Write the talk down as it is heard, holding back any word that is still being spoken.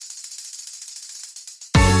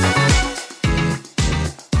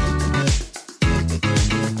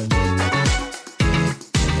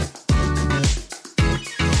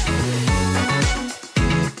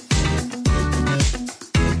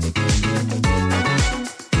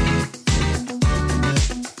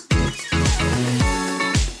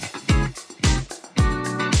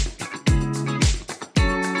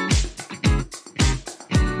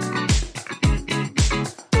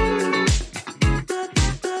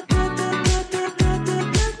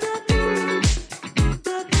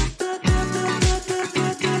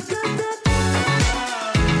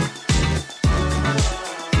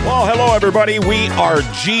Hello, everybody. We are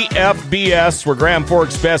GFBS. We're Grand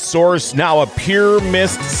Forks' best source, now a pure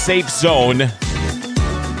mist safe zone.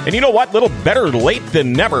 And you know what? A little better late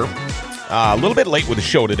than never. A little bit late with the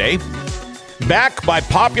show today. Back by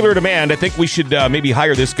popular demand, I think we should maybe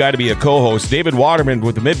hire this guy to be a co-host. David Waterman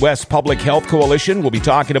with the Midwest Public Health Coalition. We'll be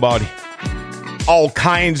talking about all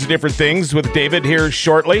kinds of different things with David here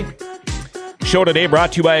shortly. Show today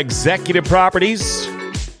brought to you by Executive Properties.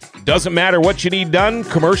 Doesn't matter what you need done,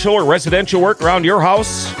 commercial or residential work around your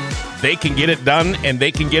house, they can get it done, and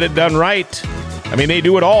they can get it done right. I mean, they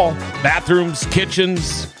do it all. Bathrooms,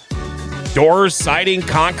 kitchens, doors, siding,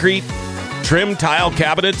 concrete, trim, tile,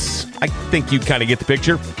 cabinets. I think you kind of get the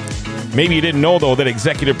picture. Maybe you didn't know, though, that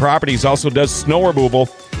Executive Properties also does snow removal.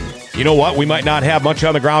 You know what? We might not have much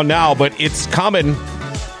on the ground now, but it's coming.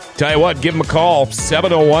 Tell you what, give them a call,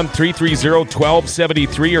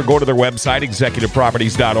 701-330-1273, or go to their website,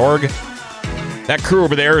 executiveproperties.org. That crew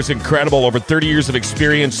over there is incredible. Over 30 years of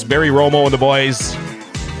experience. Barry Romo and the boys,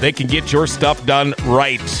 they can get your stuff done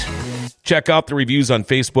right. Check out the reviews on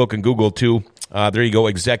Facebook and Google, too. There you go,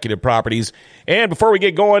 Executive Properties. And before we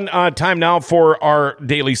get going, time now for our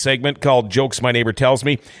daily segment called Jokes My Neighbor Tells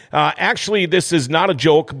Me. Actually, this is not a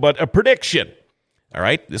joke, but a prediction. All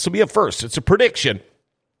right? This will be a first. It's a prediction.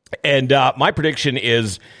 And my prediction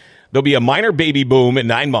is there'll be a minor baby boom in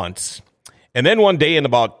 9 months. And then one day in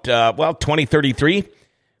about, 2033,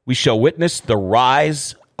 we shall witness the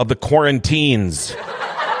rise of the quarantines.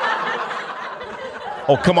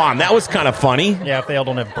 Oh, come on. That was kind of funny. Yeah, if they all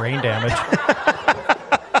don't have brain damage.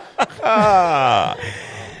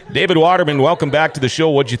 David Waterman, welcome back to the show.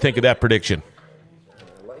 What'd you think of that prediction?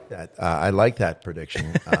 I like that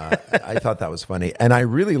prediction. I thought that was funny. And I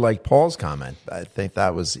really like Paul's comment. I think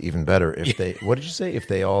that was even better. If they, what did you say? If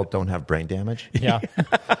they all don't have brain damage? Yeah.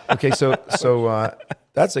 Okay, so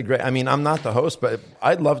that's a great, I mean, I'm not the host, but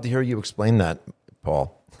I'd love to hear you explain that,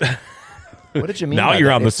 Paul. What did you mean now by you're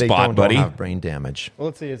that, on the if they spot, buddy. Don't have brain damage? Well,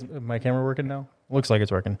 let's see. Is my camera working now? Looks like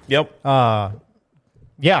it's working. Yep.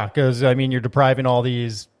 Yeah, because, I mean, you're depriving all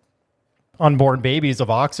these unborn babies of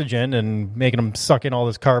oxygen and making them suck in all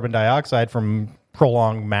this carbon dioxide from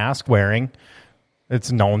prolonged mask wearing.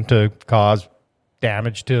 It's known to cause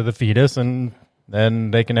damage to the fetus, and then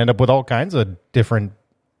they can end up with all kinds of different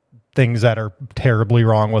things that are terribly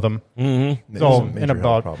wrong with them. Mm-hmm.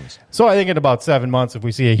 So I think in about 7 months, if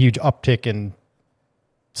we see a huge uptick in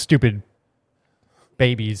stupid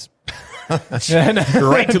babies,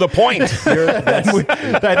 right to the point.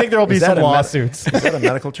 I think there will be some lawsuits. Is that a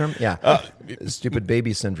medical term? Yeah. Stupid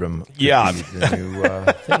baby syndrome. Yeah. The new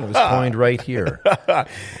thing was coined right here.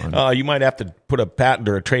 You might have to put a patent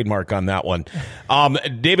or a trademark on that one.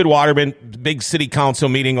 David Waterman, big city council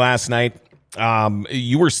meeting last night.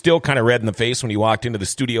 You were still kind of red in the face when you walked into the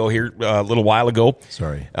studio here a little while ago.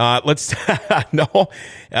 Sorry. I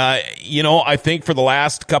think for the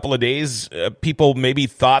last couple of days, people maybe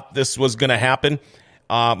thought this was going to happen.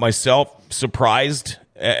 Myself, surprised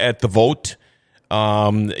at the vote,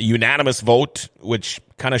 unanimous vote, which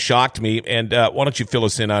kind of shocked me. And why don't you fill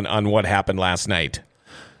us in on what happened last night?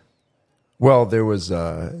 Well, there was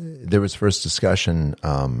first discussion.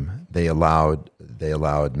 They allowed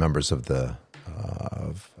members of the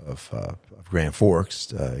of Grand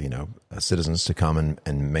Forks, citizens to come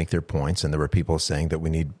and make their points, and there were people saying that we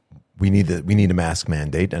need a mask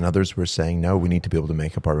mandate, and others were saying no, we need to be able to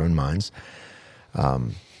make up our own minds,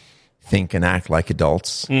 think and act like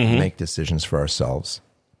adults, make decisions for ourselves.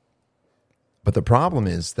 But the problem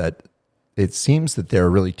is that it seems that there are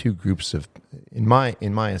really two groups of, in my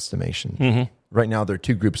estimation, right now there are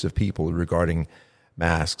two groups of people regarding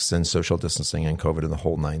masks and social distancing and COVID and the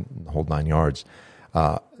whole nine yards.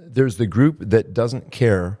 There's the group that doesn't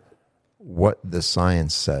care what the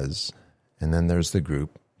science says, and then there's the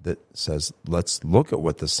group that says, let's look at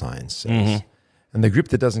what the science says. And the group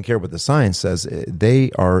that doesn't care what the science says,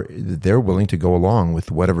 they're willing to go along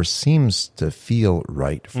with whatever seems to feel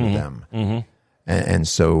right for them. And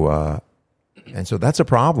so that's a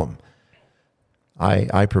problem.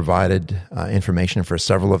 I provided information for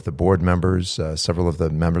several of the board members, several of the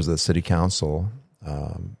members of the city council,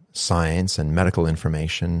 science and medical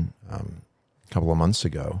information a couple of months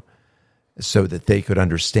ago, so that they could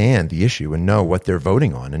understand the issue and know what they're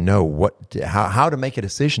voting on and know how to make a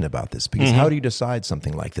decision about this. Because how do you decide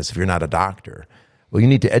something like this if you're not a doctor? Well, you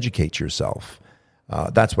need to educate yourself.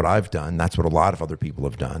 That's what I've done. That's what a lot of other people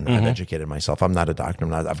have done. I've educated myself. I'm not a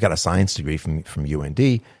doctor. I've got a science degree from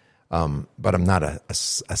UND, but I'm not a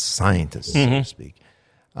scientist, so to speak.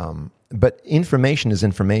 But information is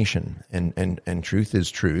information, and truth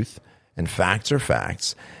is truth. and facts are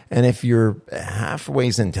facts. And if you're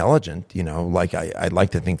halfways intelligent, like I'd like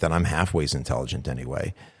to think that I'm halfways intelligent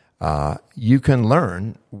anyway, you can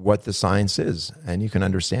learn what the science is and you can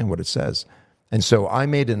understand what it says. And so I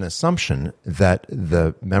made an assumption that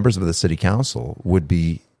the members of the city council would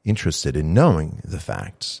be interested in knowing the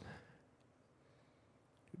facts.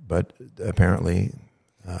 But apparently,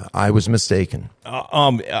 I was mistaken.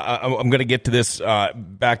 I'm going to get to this,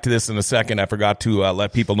 back to this in a second. I forgot to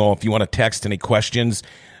let people know if you want to text any questions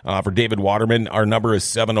for David Waterman. Our number is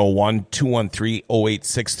 701-213-0863,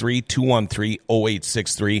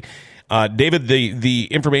 213-0863. David, the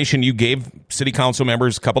information you gave city council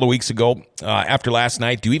members a couple of weeks ago after last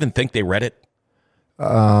night, do you even think they read it?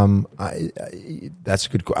 That's a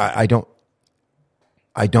good question.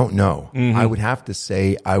 I don't know. Mm-hmm. I would have to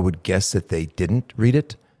say I would guess that they didn't read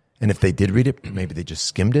it. And if they did read it, maybe they just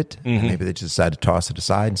skimmed it. Mm-hmm. Maybe they just decided to toss it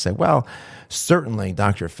aside and say, well, certainly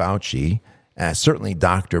Dr. Fauci, certainly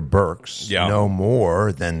Dr. Birx know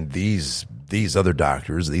more than these other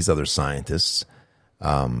doctors, these other scientists.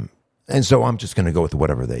 And so I'm just going to go with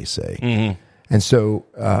whatever they say. Mm-hmm. And so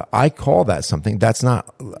I call that something that's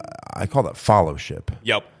not, I call that fellowship.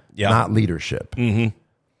 Yep. Not leadership. Mm-hmm.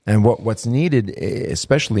 And what's needed,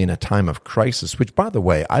 especially in a time of crisis, which, by the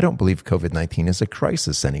way, I don't believe COVID-19 is a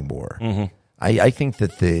crisis anymore. Mm-hmm. I think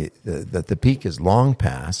that the peak is long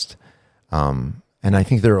past, and I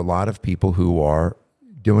think there are a lot of people who are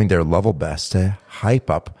doing their level best to hype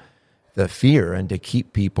up the fear and to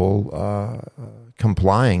keep people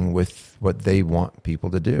complying with what they want people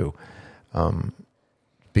to do,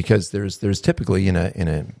 because there's typically in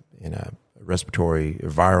a respiratory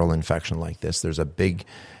viral infection like this, there's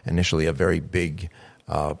initially a very big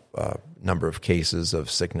number of cases of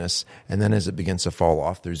sickness, and then as it begins to fall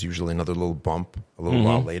off, there's usually another little bump. A little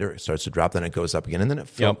while later, it starts to drop, then it goes up again, and then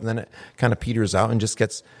it kind of peters out and just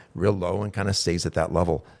gets real low and kind of stays at that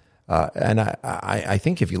level. And I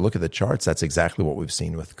think if you look at the charts, that's exactly what we've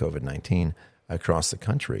seen with COVID-19 across the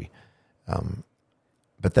country.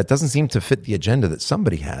 But that doesn't seem to fit the agenda that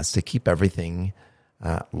somebody has to keep everything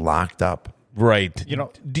locked up. Right.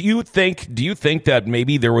 Do you think that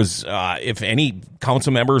maybe there was, if any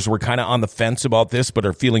council members were kind of on the fence about this, but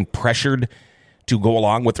are feeling pressured to go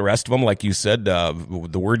along with the rest of them? Like you said,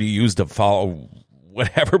 the word you used, to follow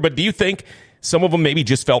whatever. But do you think some of them maybe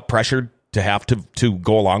just felt pressured to have to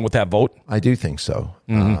go along with that vote? I do think so.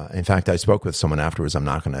 Mm-hmm. In fact, I spoke with someone afterwards. I'm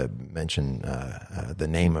not going to mention the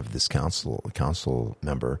name of this council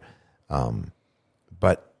member,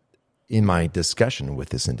 but in my discussion with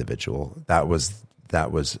this individual, that was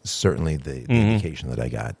certainly the indication that I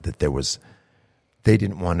got, that they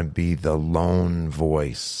didn't want to be the lone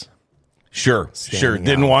voice. Sure.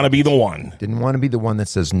 Didn't want to be the one. Didn't want to be the one that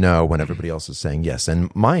says no when everybody else is saying yes.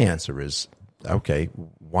 And my answer is, okay,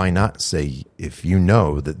 why not say, if you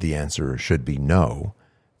know that the answer should be no,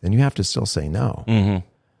 then you have to still say no.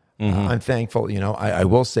 Mm-hmm. Mm-hmm. I'm thankful. I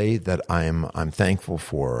will say that I'm thankful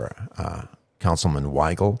for Councilman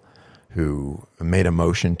Weigel, who made a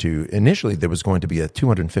motion to, initially there was going to be a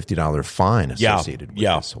 $250 fine associated with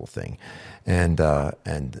this whole thing. And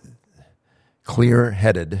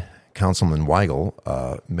clear-headed Councilman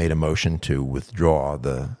Weigel made a motion to withdraw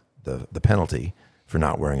the penalty for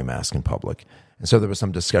not wearing a mask in public. And so there was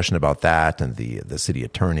some discussion about that, and the city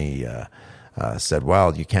attorney said,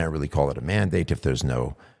 well, you can't really call it a mandate if there's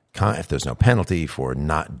no penalty for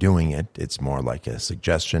not doing it. It's more like a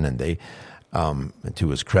suggestion. And they, to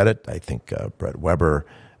his credit, I think Brett Weber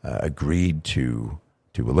agreed to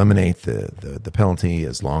eliminate the penalty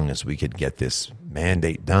as long as we could get this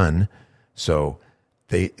mandate done. So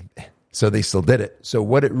they still did it. So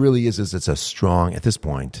what it really is it's a strong, at this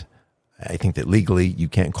point, I think that legally you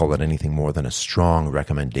can't call it anything more than a strong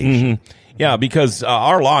recommendation. Mm-hmm. Yeah, because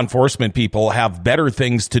our law enforcement people have better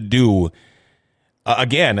things to do.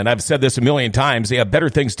 Again, and I've said this a million times, they have better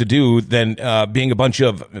things to do than being a bunch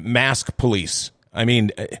of mask police. I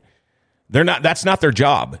mean, that's not their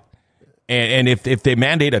job. And if they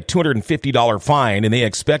mandate a $250 fine and they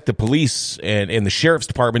expect the police and the sheriff's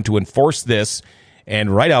department to enforce this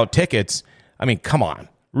and write out tickets, I mean, come on,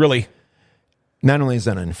 really? Not only is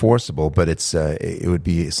that unenforceable, but it would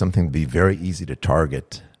be something to be very easy to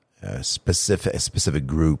target a specific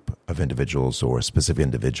group of individuals or specific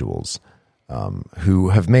individuals who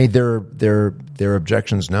have made their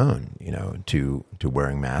objections known, to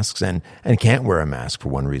wearing masks and can't wear a mask for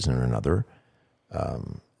one reason or another.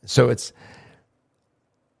 So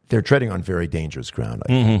they're treading on very dangerous ground, I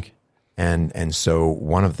think. And so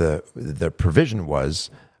one of the provision was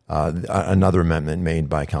another amendment made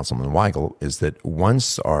by Councilman Weigel is that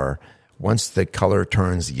once our once the color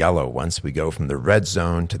turns yellow, once we go from the red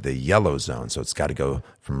zone to the yellow zone, so it's got to go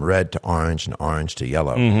from red to orange and orange to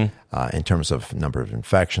yellow in terms of number of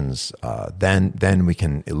infections, then we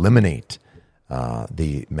can eliminate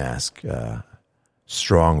the mask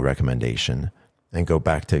strong recommendation and go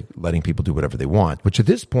back to letting people do whatever they want, which at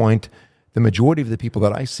this point, the majority of the people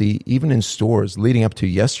that I see, even in stores leading up to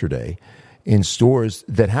yesterday, in stores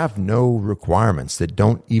that have no requirements, that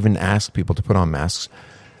don't even ask people to put on masks,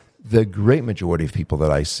 the great majority of people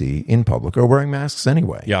that I see in public are wearing masks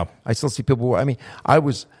anyway. Yeah. I still see people,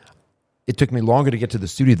 it took me longer to get to the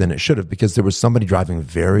studio than it should have because there was somebody driving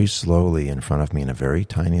very slowly in front of me in a very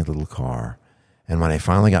tiny little car. And when I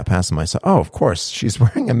finally got past them, I said, oh, of course, she's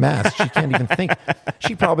wearing a mask. She can't even think.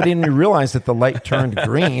 She probably didn't even realize that the light turned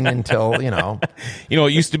green until, it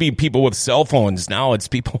used to be people with cell phones. Now it's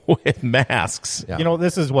people with masks. Yeah.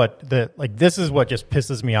 This is what just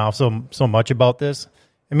pisses me off so much about this.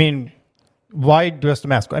 I mean, why just a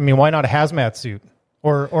mask? I mean, why not a hazmat suit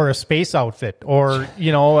or a space outfit? Or,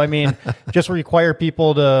 just require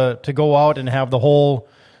people to go out and have the whole,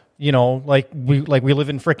 like we live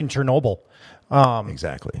in frickin' Chernobyl.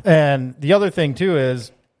 Exactly. And the other thing too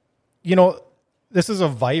is, this is a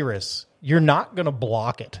virus. You're not going to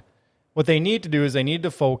block it. What they need to do is they need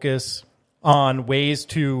to focus on ways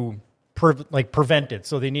to prevent it.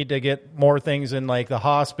 So they need to get more things in like the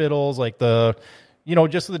hospitals, like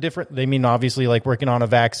just the different, obviously like working on a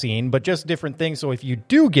vaccine, but just different things. So if you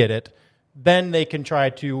do get it, then they can try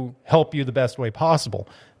to help you the best way possible.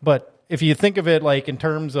 But if you think of it like in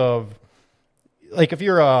terms of, like if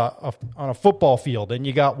you're on a football field and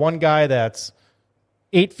you got one guy that's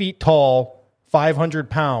 8 feet tall, 500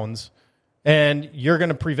 pounds, and you're going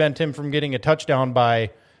to prevent him from getting a touchdown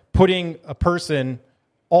by putting a person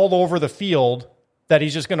all over the field that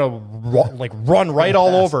he's just going to run right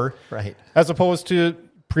all over, right? As opposed to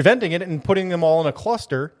preventing it and putting them all in a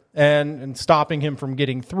cluster and stopping him from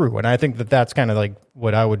getting through. And I think that's kind of like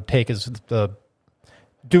what I would take as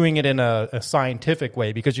doing it in a scientific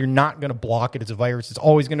way, because you're not going to block it. It's a virus. It's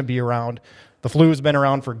always going to be around. The flu has been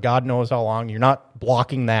around for God knows how long. You're not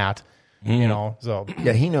blocking that, so.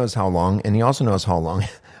 Yeah, he knows how long, and he also knows how long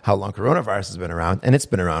coronavirus has been around, and it's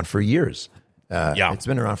been around for years. It's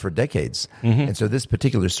been around for decades. And so this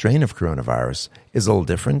particular strain of coronavirus is a little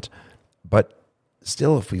different, but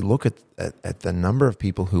still, if we look at the number of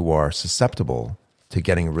people who are susceptible to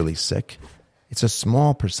getting really sick, it's a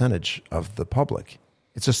small percentage of the public.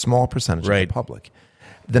 It's a small percentage of the public.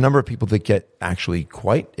 The number of people that get actually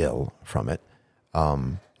quite ill from it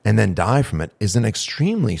and then die from it is an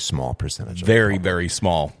extremely small percentage. Very, very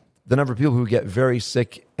small. The number of people who get very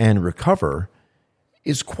sick and recover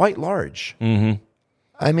is quite large. I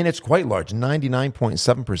mean, it's quite large.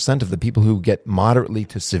 99.7% of the people who get moderately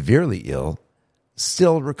to severely ill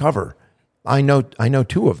still recover. I know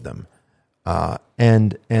two of them,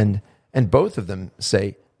 and both of them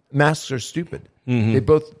say masks are stupid. They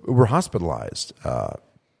both were hospitalized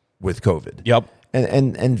with COVID. Yep.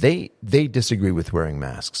 And they disagree with wearing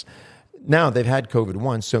masks. Now they've had COVID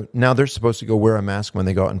once, so now they're supposed to go wear a mask when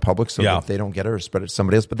they go out in public so that they don't get it or spread it to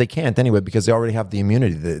somebody else, but they can't anyway because they already have the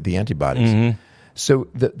immunity, the antibodies. So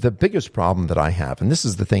the biggest problem that I have, and this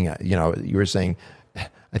is the thing, you were saying,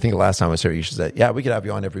 I think the last time I was here, you said, yeah, we could have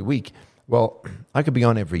you on every week. Well, I could be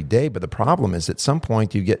on every day, but the problem is at some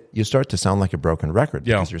point you start to sound like a broken record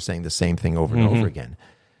because you're saying the same thing over and over again.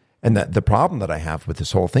 And the problem that I have with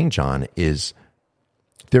this whole thing, John, is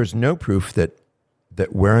there's no proof that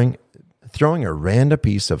throwing a random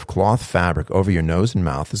piece of cloth fabric over your nose and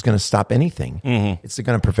mouth is going to stop anything. It's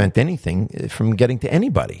going to prevent anything from getting to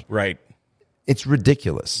anybody. Right. It's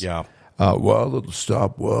ridiculous. Yeah. Well, it'll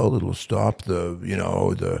stop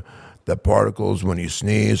the particles when you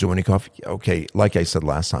sneeze or when you cough. Okay, like I said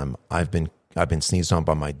last time, I've been sneezed on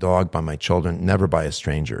by my dog, by my children, never by a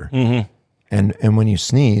stranger. And when you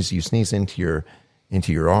sneeze into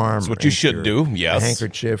your arm. That's what you should do. Yes.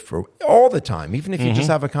 Handkerchief, or all the time. Even if you just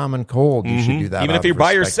have a common cold, you should do that. Even if you're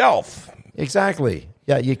by yourself. Exactly.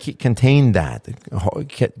 Yeah, you contain that.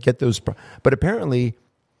 Get those. But apparently,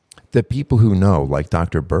 the people who know, like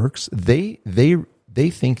Dr. Birx, they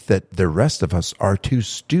think that the rest of us are too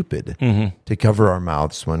stupid to cover our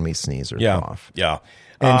mouths when we sneeze or cough. Yeah.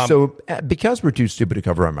 And so because we're too stupid to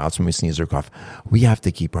cover our mouths when we sneeze or cough, we have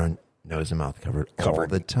to keep our nose and mouth covered all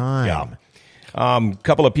the time. Yeah.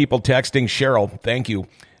 Couple of people texting. Cheryl, thank you.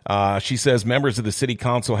 She says members of the city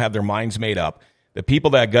council have their minds made up. The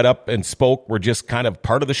people that got up and spoke were just kind of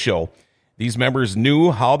part of the show. These members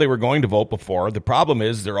knew how they were going to vote before. The problem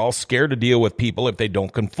is they're all scared to deal with people if they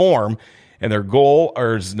don't conform, and their goals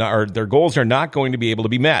are not going to be able to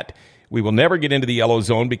be met. We will never get into the yellow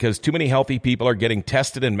zone because too many healthy people are getting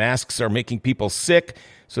tested and masks are making people sick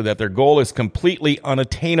so that their goal is completely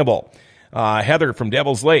unattainable. Heather from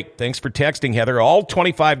Devil's Lake. Thanks for texting, Heather. All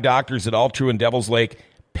 25 doctors at All True in Devil's Lake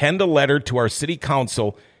penned a letter to our city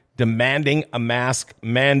council demanding a mask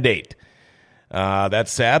mandate.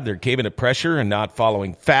 That's sad. They're caving to pressure and not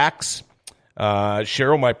following facts.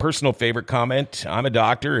 Cheryl, my personal favorite comment, I'm a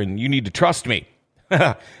doctor and you need to trust me.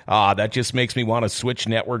 That just makes me want to switch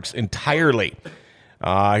networks entirely.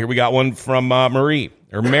 Here we got one from Mary.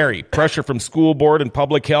 Pressure from school board and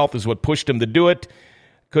public health is what pushed him to do it.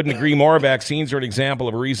 Couldn't agree more. Vaccines are an example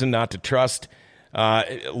of a reason not to trust.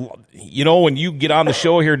 When you get on the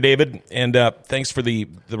show here, David, and thanks for the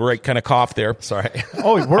right kind of cough there. Sorry.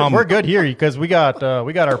 Oh, we're good here because we got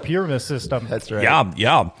our pyramid system. That's right.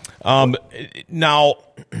 Yeah. Now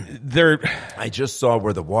I just saw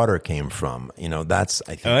where the water came from. That's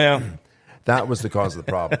I think. Oh yeah. That was the cause of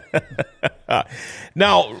the problem.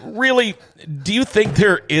 Now, really, do you think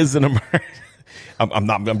there is an emergency?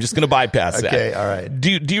 I'm just going to bypass that. Okay, all right.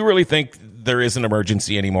 Do you really think there is an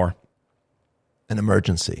emergency anymore? An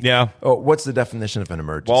emergency. Yeah. Oh, what's the definition of an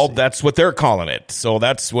emergency? Well, that's what they're calling it. So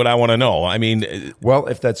that's what I want to know. I mean, well,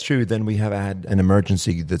 if that's true, then we have had an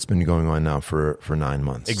emergency that's been going on now for 9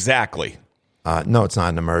 months. Exactly. No, it's not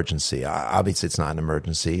an emergency. Obviously, it's not an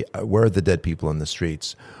emergency. Where are the dead people in the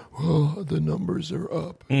streets? Oh, the numbers are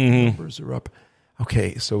up. The numbers are up.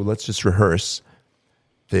 Okay, so let's just rehearse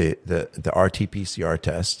the RT-PCR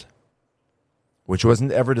test, which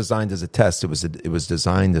wasn't ever designed as a test. It was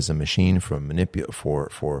designed as a machine for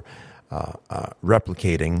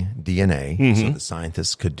replicating DNA, so the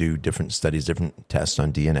scientists could do different studies, different tests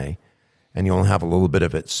on DNA, and you only have a little bit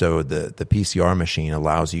of it. So the PCR machine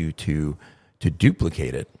allows you to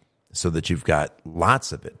duplicate it, so that you've got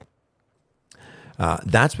lots of it.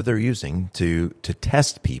 That's what they're using to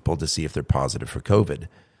test people to see if they're positive for COVID.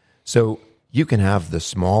 So you can have the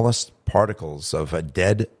smallest particles of a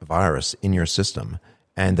dead virus in your system,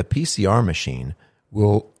 and the PCR machine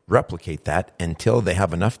will replicate that until they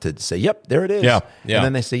have enough to say, yep, there it is. Yeah. And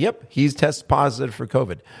then they say, yep, he's tested positive for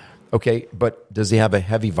COVID. Okay, but does he have a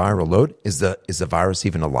heavy viral load? Is the virus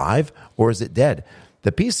even alive, or is it dead?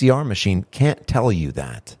 The PCR machine can't tell you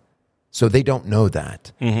that. So they don't know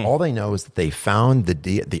that. All they know is that they found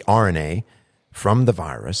the RNA from the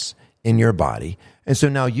virus in your body. And so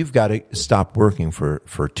now you've got to stop working for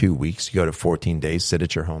 2 weeks. You go to 14 days, sit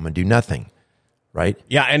at your home and do nothing, right?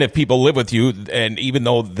 Yeah, and if people live with you, and even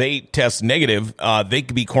though they test negative, they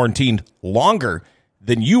could be quarantined longer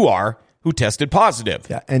than you are who tested positive.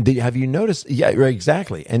 Yeah, and have you noticed? Yeah, right,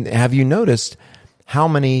 exactly. And have you noticed how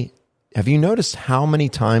many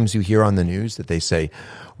times you hear on the news that they say,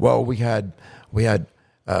 well, we had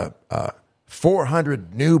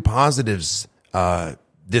 400 new positives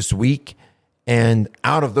this week, and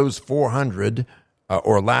out of those 400,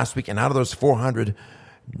 or last week, and out of those 400,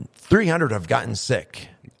 300 have gotten sick.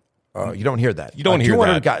 You don't hear that. You don't hear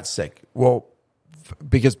 200 that. got sick. Well,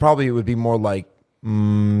 because probably it would be more like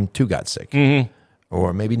 2 got sick,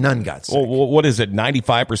 or maybe none got sick. Well, what is it?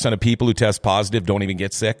 95% of people who test positive don't even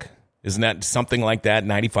get sick? Isn't that something like that?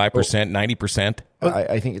 95%, 90%?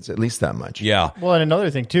 I think it's at least that much. Yeah. Well, and another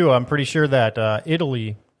thing, too, I'm pretty sure that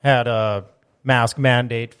Italy had a mask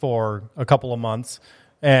mandate for a couple of months,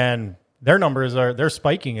 and their numbers they're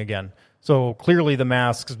spiking again. So clearly the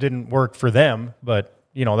masks didn't work for them, but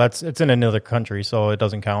it's in another country, so it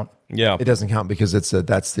doesn't count. Yeah. It doesn't count because that's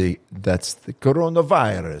the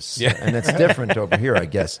coronavirus. Yeah. And it's different over here, I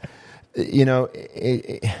guess.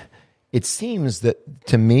 It seems that,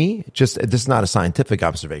 to me, this is not a scientific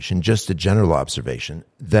observation, just a general observation,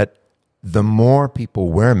 that the more people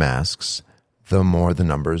wear masks, the more the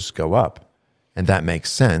numbers go up. And that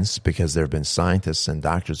makes sense because there have been scientists and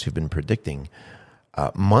doctors who've been predicting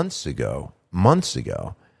months ago,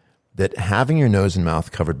 that having your nose and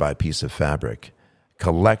mouth covered by a piece of fabric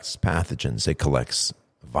collects pathogens. It collects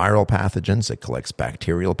viral pathogens, it collects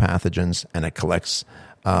bacterial pathogens, and it collects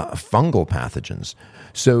fungal pathogens.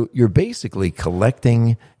 So you're basically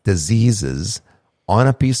collecting diseases on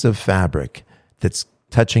a piece of fabric that's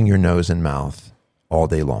touching your nose and mouth all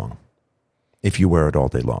day long, if you wear it all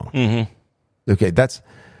day long. Okay, that's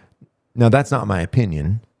not my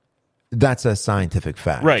opinion. That's a scientific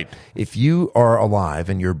fact. Right. If you are alive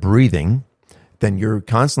and you're breathing, then you're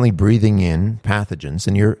constantly breathing in pathogens,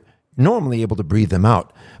 and you're normally able to breathe them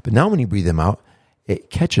out. But now when you breathe them out, it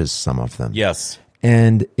catches some of them. Yes.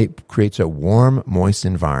 And it creates a warm, moist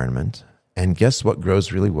environment. And guess what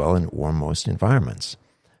grows really well in warm, moist environments?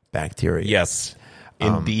 Bacteria. Yes,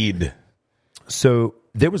 indeed. So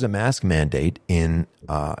there was a mask mandate in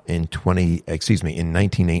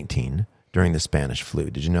 1918 during the Spanish flu.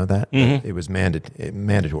 Did you know that? Mm-hmm. It was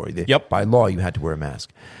mandatory. Yep. By law, you had to wear a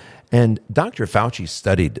mask. And Dr. Fauci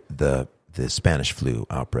studied the Spanish flu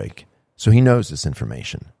outbreak, so he knows this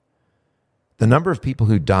information. The number of people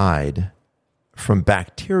who died from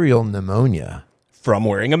bacterial pneumonia From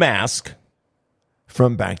wearing a mask.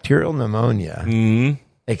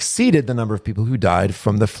 Exceeded the number of people who died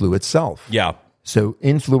from the flu itself. Yeah. So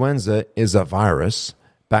influenza is a virus.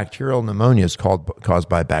 Bacterial pneumonia is caused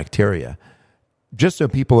by bacteria. Just so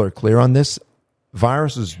people are clear on this,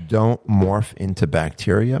 viruses don't morph into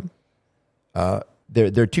bacteria.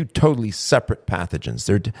 They're two totally separate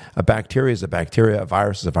pathogens. A bacteria is a bacteria, a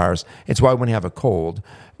virus is a virus. It's why when you have a cold,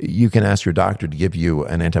 you can ask your doctor to give you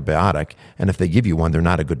an antibiotic, and if they give you one, they're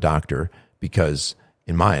not a good doctor because,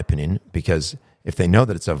 in my opinion, because if they know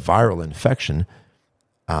that it's a viral infection,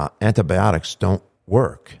 antibiotics don't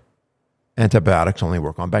work. Antibiotics only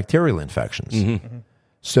work on bacterial infections. Mm-hmm.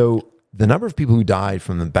 So the number of people who died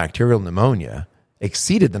from the bacterial pneumonia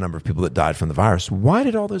exceeded the number of people that died from the virus. Why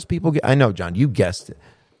did all those people get... I know, John, you guessed it.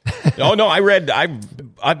 Oh, no, I've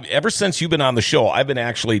ever since you've been on the show, I've been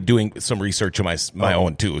actually doing some research of my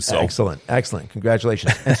own, too. So Excellent.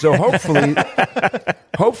 Congratulations. And so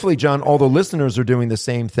hopefully, John, all the listeners are doing the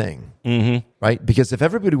same thing, right? Because if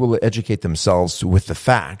everybody will educate themselves with the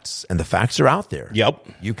facts, and the facts are out there, yep,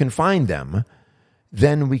 you can find them,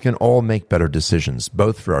 then we can all make better decisions,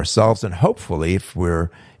 both for ourselves and hopefully, if we're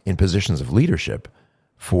in positions of leadership,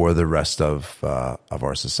 for the rest of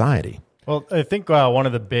our society. Well, I think one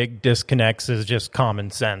of the big disconnects is just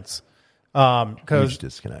common sense. Huge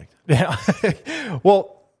disconnect. Yeah.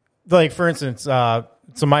 Well, like for instance, so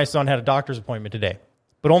my son had a doctor's appointment today,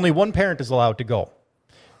 but only one parent is allowed to go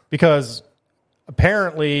because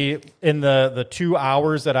apparently in the 2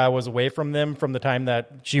 hours that I was away from them from the time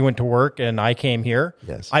that she went to work and I came here,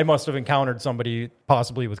 yes, I must have encountered somebody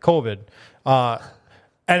possibly with COVID.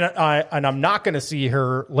 And I'm not going to see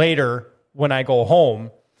her later when I go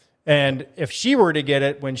home. And if she were to get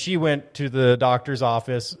it when she went to the doctor's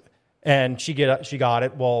office and she got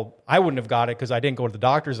it, well, I wouldn't have got it because I didn't go to the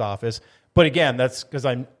doctor's office. But again, that's because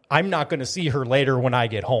I'm not going to see her later when I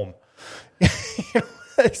get home.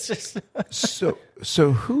 It's just so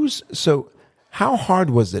how hard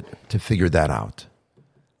was it to figure that out?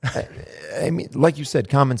 I mean, like you said,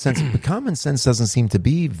 common sense. But common sense doesn't seem to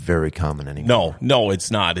be very common anymore. No, it's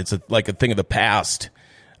not. It's like a thing of the past.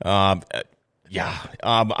 I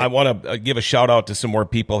want to give a shout out to some more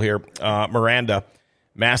people here. Miranda,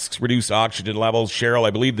 masks reduce oxygen levels. Cheryl, I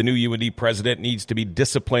believe the new UND president needs to be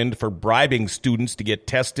disciplined for bribing students to get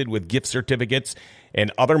tested with gift certificates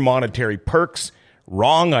and other monetary perks.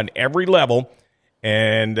 Wrong on every level.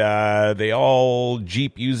 And they all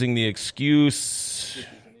Jeep using the excuse.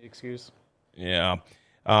 Yeah.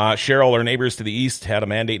 Cheryl, our neighbors to the east had a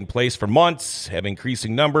mandate in place for months, have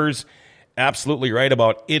increasing numbers. Absolutely right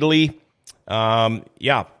about Italy. What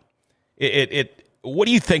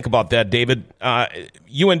do you think about that, David?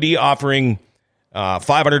 UND offering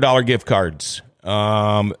 $500 gift cards,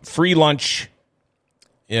 free lunch.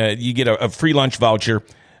 You get a free lunch voucher.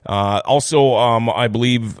 Also, I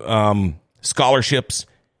believe scholarships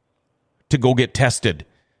to go get tested.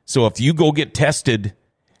 So if you go get tested,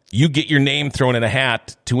 you get your name thrown in a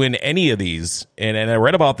hat to win any of these. And I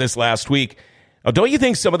read about this last week. Don't you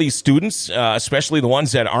think some of these students, especially the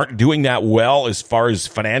ones that aren't doing that well as far as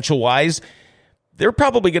financial-wise, they're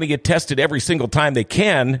probably going to get tested every single time they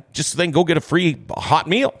can just so they can go get a free hot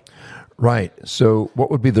meal? Right. So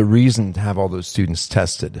what would be the reason to have all those students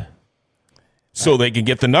tested? So they can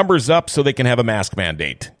get the numbers up so they can have a mask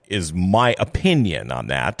mandate, is my opinion on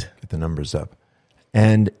that. Get the numbers up.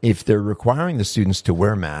 And if they're requiring the students to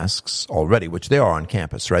wear masks already, which they are on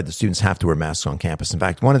campus, right? The students have to wear masks on campus. In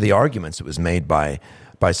fact, one of the arguments that was made by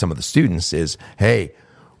some of the students is, hey,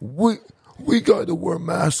 we got to wear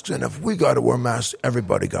masks, and if we got to wear masks,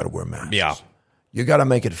 everybody got to wear masks. Yeah. You got to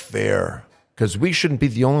make it fair because we shouldn't be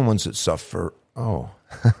the only ones that suffer. Oh.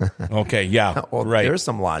 Okay, yeah, well, right. There's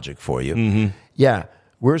some logic for you. Mm-hmm. Yeah,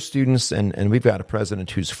 we're students, and we've got a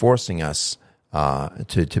president who's forcing us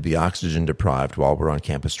to be oxygen deprived while we're on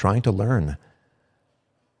campus trying to learn,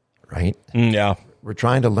 right? Yeah. We're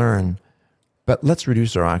trying to learn, but let's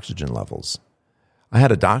reduce our oxygen levels. I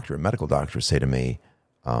had a medical doctor say to me,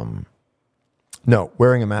 no,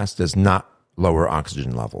 wearing a mask does not lower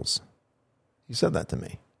oxygen levels. He said that to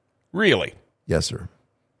me. Really? Yes, sir.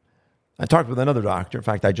 I talked with another doctor. In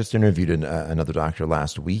fact, I just interviewed another doctor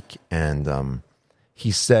last week, and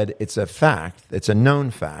he said, it's a fact. It's a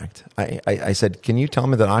known fact. I said, can you tell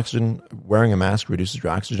me that wearing a mask reduces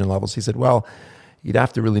your oxygen levels? He said, well, you'd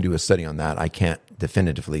have to really do a study on that. I can't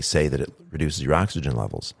definitively say that it reduces your oxygen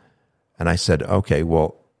levels. And I said, okay,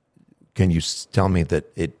 well, can you tell me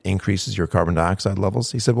that it increases your carbon dioxide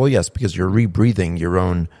levels? He said, well, yes, because you're rebreathing your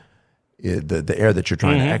own, the air that you're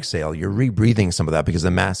trying to exhale. You're rebreathing some of that because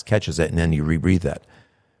the mask catches it and then you rebreathe that.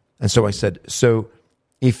 And so I said, so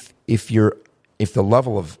if the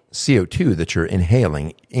level of CO2 that you're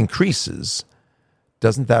inhaling increases,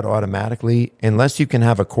 doesn't that automatically, unless you can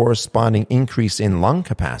have a corresponding increase in lung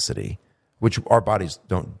capacity, which our bodies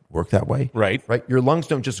don't work that way. Right. Your lungs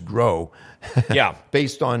don't just grow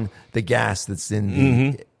based on the gas that's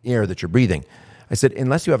in the air that you're breathing. I said,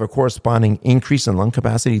 unless you have a corresponding increase in lung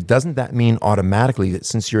capacity, doesn't that mean automatically that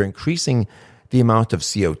since you're increasing the amount of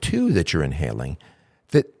CO2 that you're inhaling,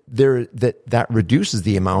 that reduces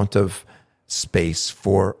the amount of space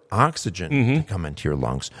for oxygen to come into your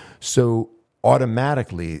lungs? So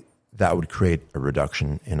automatically that would create a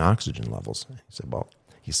reduction in oxygen levels.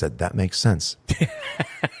 He said, that makes sense.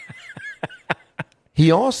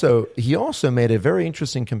 He also made a very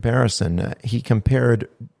interesting comparison. He compared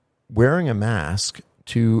wearing a mask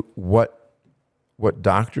to what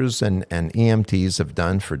doctors and EMTs have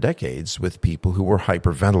done for decades with people who were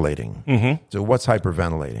hyperventilating. So what's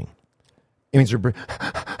hyperventilating? It means you're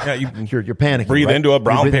panicking. Breathe right? into a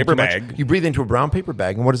brown paper bag. You breathe into a brown paper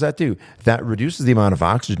bag, and what does that do? That reduces the amount of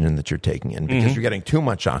oxygen that you're taking in because you're getting too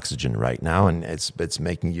much oxygen right now, and it's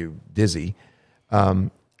making you dizzy.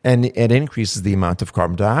 And it increases the amount of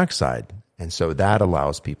carbon dioxide, and so that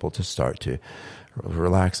allows people to start to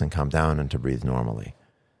relax and calm down and to breathe normally.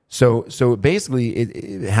 So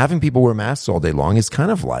basically, having people wear masks all day long is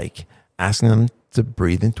kind of like asking them to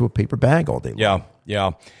breathe into a paper bag all day long.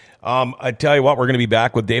 Yeah. I tell you what, we're going to be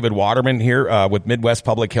back with David Waterman here with Midwest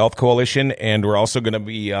Public Health Coalition, and we're also going to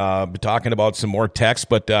be talking about some more techs.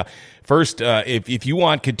 But first, if you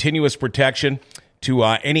want continuous protection to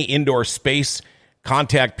any indoor space,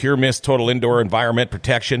 contact Pure Mist Total Indoor Environment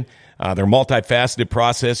Protection. Their multifaceted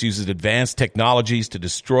process uses advanced technologies to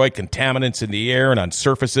destroy contaminants in the air and on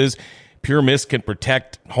surfaces. Pure Mist can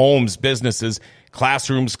protect homes, businesses,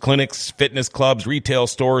 classrooms, clinics, fitness clubs, retail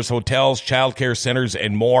stores, hotels, childcare centers,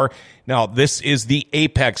 and more. Now, this is the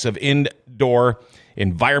apex of indoor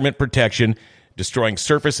environment protection, destroying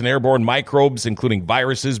surface and airborne microbes, including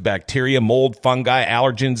viruses, bacteria, mold, fungi,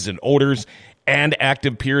 allergens, and odors. And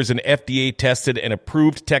Active Pure is an FDA-tested and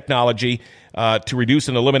approved technology to reduce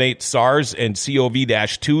and eliminate SARS and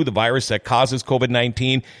CoV-2, the virus that causes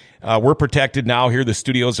COVID-19. We're protected now here, the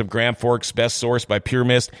studios of Grand Forks, best sourced by Pure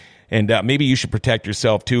Mist. And maybe you should protect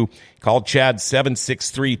yourself, too. Call Chad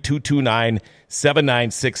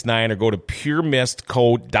 763-229-7969 or go to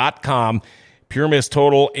puremistco.com. Pure Mist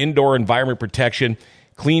Total Indoor Environment Protection,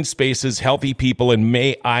 clean spaces, healthy people, and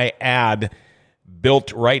may I add,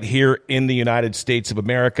 built right here in the United States of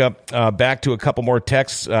America. Back to a couple more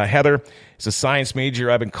texts. Heather is a science major.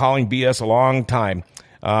 I've been calling BS a long time.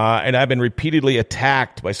 And I've been repeatedly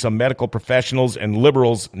attacked by some medical professionals and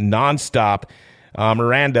liberals nonstop.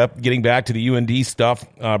 Miranda, getting back to the UND stuff,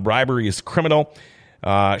 bribery is criminal.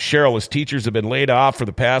 Cheryl, as teachers have been laid off for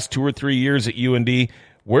the past 2 or 3 years at UND,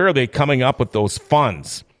 where are they coming up with those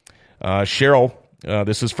funds? Cheryl,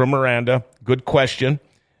 this is from Miranda. Good question.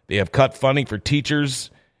 They have cut funding for teachers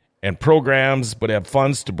and programs, but have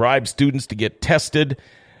funds to bribe students to get tested.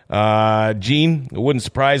 Gene, it wouldn't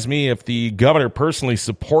surprise me if the governor personally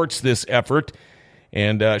supports this effort.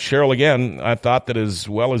 And Cheryl, again, I thought that as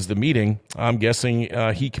well as the meeting, I'm guessing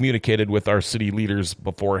he communicated with our city leaders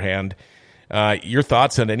beforehand. Your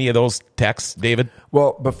thoughts on any of those texts, David?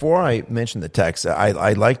 Well, before I mention the text,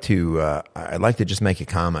 I'd like to just make a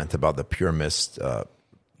comment about the Pure Mist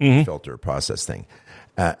filter process thing.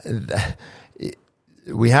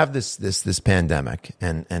 We have this pandemic,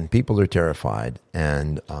 and people are terrified,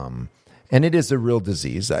 and it is a real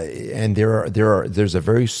disease. And there's a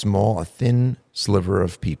very small, a thin sliver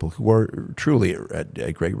of people who are truly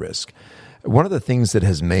at great risk. One of the things that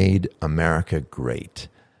has made America great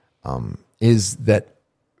is that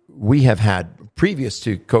we have had, previous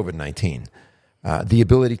to COVID-19, the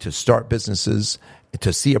ability to start businesses,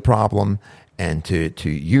 to see a problem, and to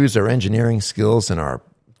use our engineering skills and our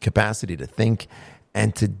capacity to think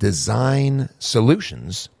and to design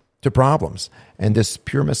solutions to problems. And this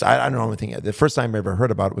Pure Mist, I don't know anything. The first time I ever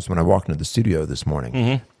heard about it was when I walked into the studio this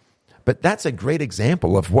morning. But that's a great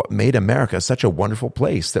example of what made America such a wonderful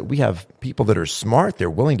place, that we have people that are smart. They're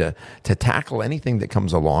willing to tackle anything that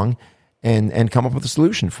comes along and come up with a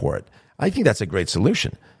solution for it. I think that's a great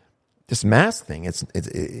solution. This mask thing, it's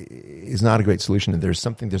is not a great solution. And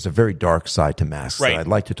there's a very dark side to masks Right. that I'd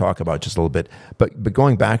like to talk about just a little bit. But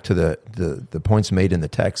going back to the points made in the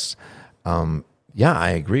text, yeah, I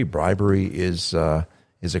agree. Bribery is a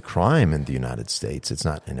crime in the United States. It's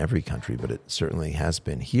not in every country, but it certainly has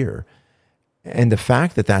been here. And the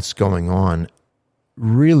fact that that's going on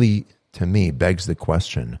really, to me, begs the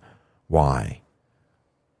question, why?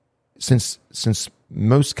 Since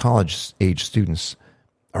most college-age students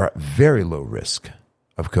are at very low risk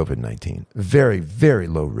of COVID-19, very, very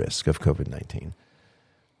low risk of COVID-19,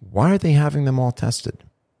 why are they having them all tested?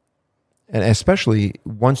 And especially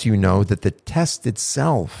once you know that the test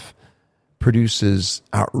itself produces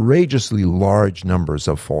outrageously large numbers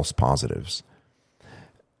of false positives.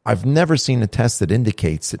 I've never seen a test that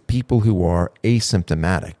indicates that people who are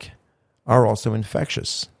asymptomatic are also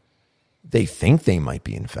infectious. They think they might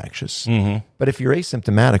be infectious. Mm-hmm. But if you're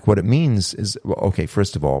asymptomatic, what it means is, well, okay,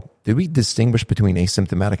 first of all, did we distinguish between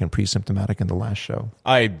asymptomatic and pre-symptomatic in the last show?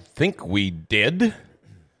 I think we did.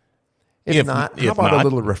 If not, how about a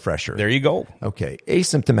little refresher? There you go. Okay,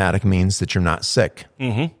 asymptomatic means that you're not sick.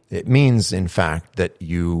 Mm-hmm. It means, in fact, that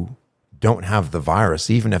you don't have the virus,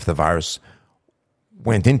 even if the virus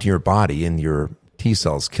went into your body and your T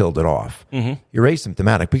cells killed it off. Mm-hmm. You're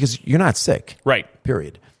asymptomatic because you're not sick. Right.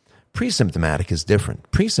 Period. Pre-symptomatic is different.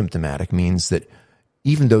 Pre-symptomatic means that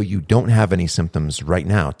even though you don't have any symptoms right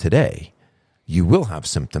now, today, you will have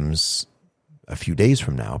symptoms a few days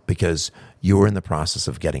from now because you're in the process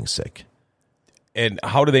of getting sick. And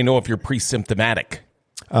how do they know if you're pre-symptomatic?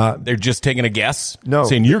 They're just taking a guess? No.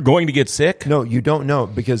 Saying you're going to get sick? No, you don't know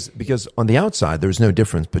because on the outside, there's no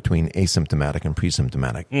difference between asymptomatic and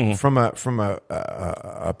pre-symptomatic from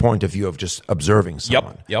a point of view of just observing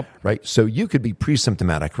someone. Yep. Right? So you could be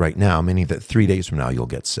pre-symptomatic right now, meaning that 3 days from now you'll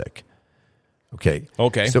get sick. Okay.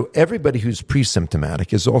 So everybody who's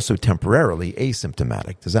pre-symptomatic is also temporarily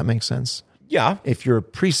asymptomatic. Does that make sense? Yeah. If you're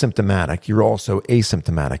pre-symptomatic, you're also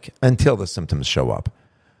asymptomatic until the symptoms show up.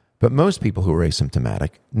 But most people who are asymptomatic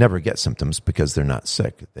never get symptoms because they're not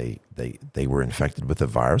sick. They were infected with the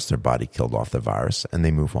virus, their body killed off the virus, and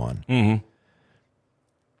they move on. Mm-hmm.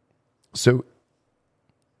 So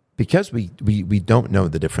because we don't know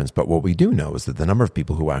the difference, but what we do know is that the number of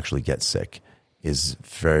people who actually get sick is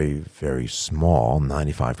very, very small.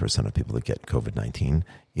 95% of people that get COVID-19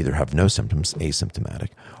 either have no symptoms, asymptomatic,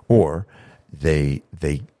 or they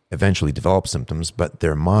eventually develop symptoms, but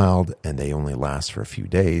they're mild and they only last for a few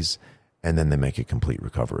days, and then they make a complete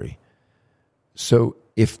recovery. So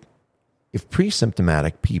if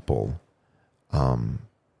pre-symptomatic people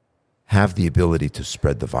have the ability to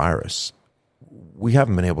spread the virus, we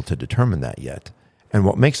haven't been able to determine that yet. And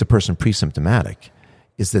what makes a person pre-symptomatic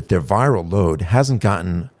is that their viral load hasn't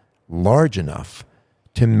gotten large enough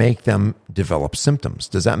to make them develop symptoms.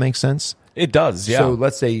 Does that make sense? It does, yeah. So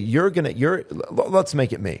let's say let's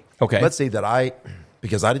make it me. Okay. Let's say that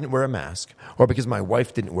because I didn't wear a mask, or because my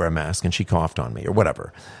wife didn't wear a mask and she coughed on me, or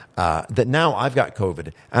whatever, that now I've got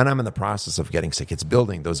COVID and I'm in the process of getting sick. It's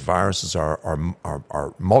building. Those viruses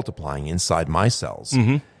are multiplying inside my cells.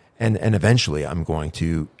 Mm-hmm. And eventually I'm going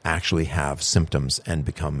to actually have symptoms and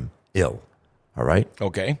become ill. All right?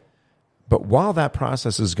 Okay. But while that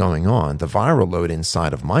process is going on, the viral load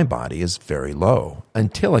inside of my body is very low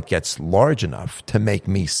until it gets large enough to make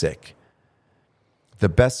me sick. The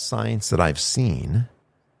best science that I've seen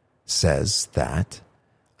says that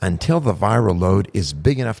until the viral load is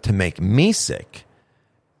big enough to make me sick,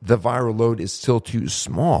 the viral load is still too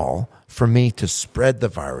small for me to spread the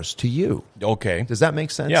virus to you. Okay. Does that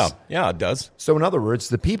make sense? Yeah, it does. So in other words,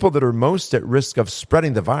 the people that are most at risk of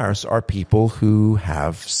spreading the virus are people who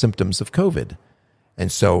have symptoms of COVID.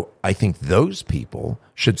 And so I think those people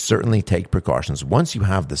should certainly take precautions. Once you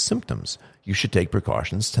have the symptoms, you should take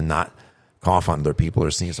precautions to not cough on other people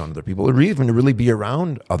or sneeze on other people or even to really be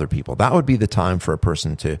around other people. That would be the time for a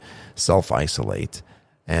person to self-isolate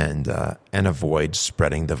and avoid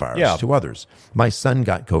spreading the virus to others. My son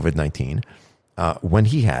got COVID-19 when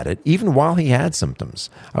he had it, even while he had symptoms.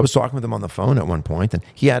 I was talking with him on the phone at one point, and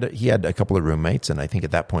he had a couple of roommates, and I think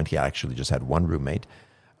at that point he actually just had one roommate,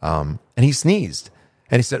 and he sneezed.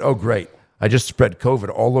 And he said, "Oh, great, I just spread COVID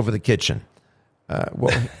all over the kitchen."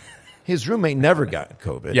 Well, his roommate never got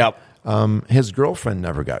COVID. Yep. His girlfriend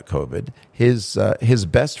never got COVID. His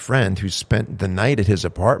best friend, who spent the night at his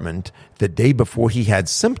apartment the day before he had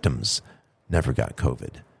symptoms, never got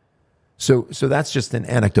COVID. So that's just an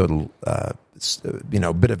anecdotal,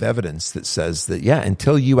 bit of evidence that says that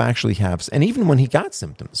until you actually have, and even when he got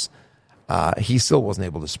symptoms, he still wasn't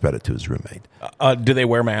able to spread it to his roommate. Do they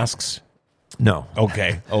wear masks? No.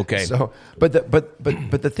 Okay. So, but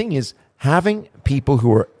the thing is, having people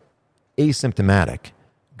who are asymptomatic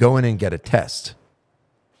go in and get a test,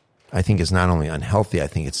 I think is not only unhealthy, I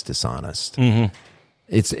think it's dishonest. Mm-hmm.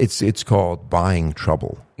 It's called buying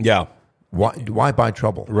trouble. Yeah. Why buy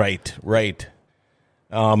trouble? Right.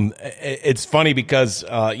 It's funny because,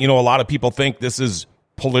 a lot of people think this is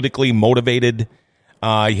politically motivated.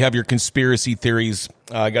 You have your conspiracy theories.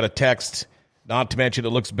 I got a text, not to mention it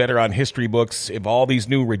looks better on history books if all these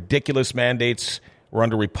new ridiculous mandates were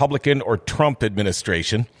under Republican or Trump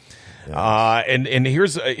administration. Yes. And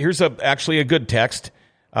here's actually a good text.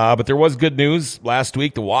 But there was good news last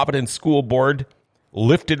week. The Wahpeton School Board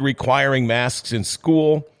lifted requiring masks in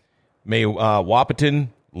school. May Wahpeton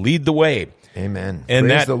lead the way. Amen. And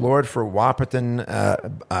Praise the Lord for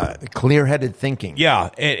Wahpeton clear-headed thinking. Yeah,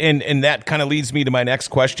 and that kind of leads me to my next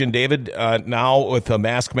question, David. Now with a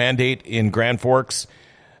mask mandate in Grand Forks,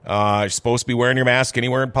 you're supposed to be wearing your mask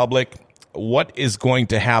anywhere in public. What is going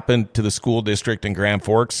to happen to the school district in Grand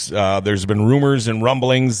Forks? There's been rumors and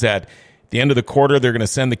rumblings that at the end of the quarter they're going to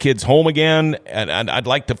send the kids home again, and I'd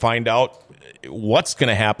like to find out what's going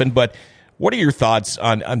to happen. But what are your thoughts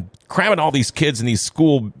on cramming all these kids in these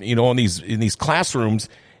school, in these classrooms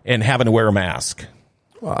and having to wear a mask?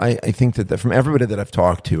 Well, I think that from everybody that I've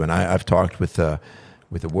talked to, and I've talked with a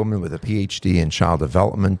woman with a PhD in child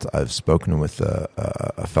development. I've spoken with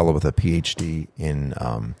a fellow with a PhD in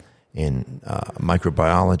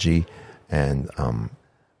microbiology and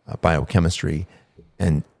biochemistry,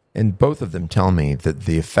 and both of them tell me that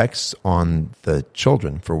the effects on the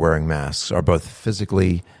children for wearing masks are both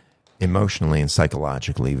physically, emotionally, and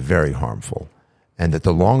psychologically very harmful, and that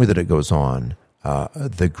the longer that it goes on,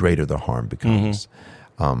 the greater the harm becomes.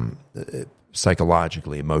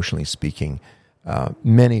 Psychologically, emotionally speaking,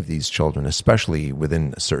 many of these children, especially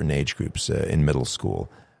within certain age groups in middle school,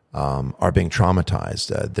 are being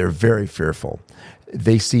traumatized. They're very fearful.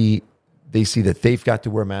 They see that they've got to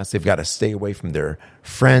wear masks. They've got to stay away from their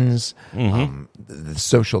friends. The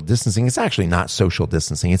social distancing. It's actually not social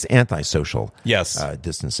distancing. It's antisocial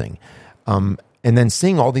distancing. And then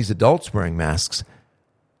seeing all these adults wearing masks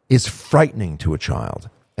is frightening to a child,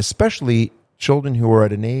 especially children who are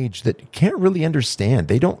at an age that can't really understand.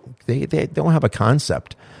 They don't have a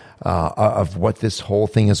concept of what this whole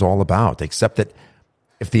thing is all about, except that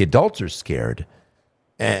if the adults are scared,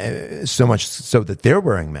 so much so that they're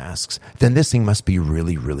wearing masks, then this thing must be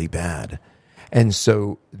really, really bad. And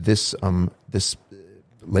so this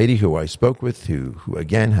lady who I spoke with, who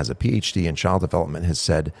again has a PhD in child development, has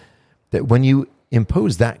said that when you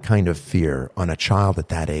impose that kind of fear on a child at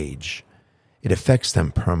that age, it affects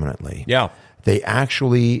them permanently. Yeah. They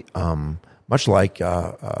actually, much like,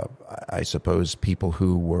 I suppose, people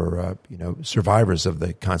who were, survivors of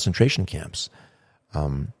the concentration camps,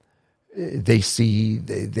 they see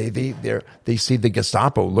the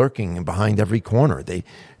Gestapo lurking behind every corner.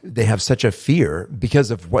 They have such a fear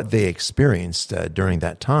because of what they experienced during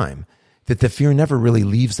that time that the fear never really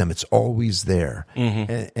leaves them. It's always there.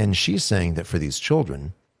 And she's saying that for these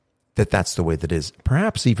children, that's the way that is.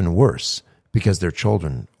 Perhaps even worse because they're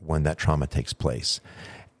children when that trauma takes place.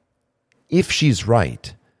 If she's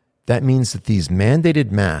right, that means that these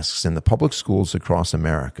mandated masks in the public schools across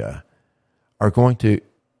America are going to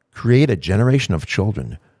create a generation of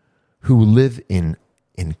children who live in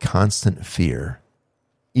constant fear,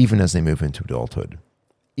 even as they move into adulthood.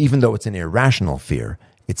 Even though it's an irrational fear,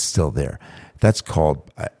 it's still there. That's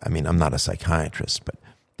called, I'm not a psychiatrist, but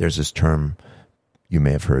there's this term you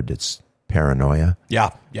may have heard, it's paranoia. Yeah.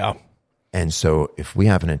 And so if we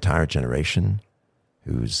have an entire generation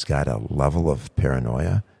who's got a level of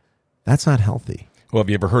paranoia, that's not healthy. Well, have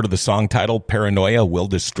you ever heard of the song title, Paranoia Will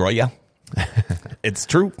Destroy Ya? It's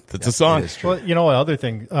true. It's a song. Well, other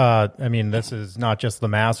thing, this is not just the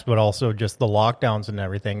mask, but also just the lockdowns and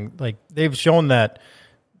everything. Like, they've shown that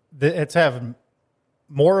it's having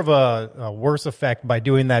more of a worse effect by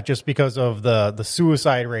doing that just because of the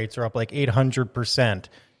suicide rates are up like 800%,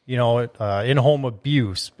 in-home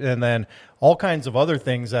abuse, and then all kinds of other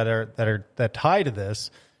things that tie to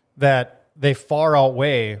this, that they far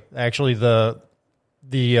outweigh actually the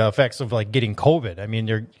effects of like getting COVID. I mean,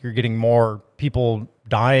 you're getting more people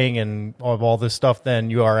dying and of all this stuff than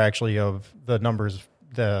you are actually of the numbers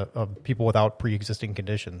of people without pre-existing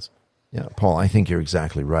conditions. Yeah, Paul, I think you're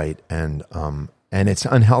exactly right, and it's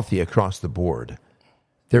unhealthy across the board.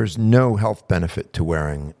 There's no health benefit to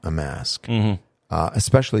wearing a mask,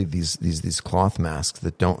 especially these cloth masks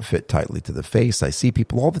that don't fit tightly to the face. I see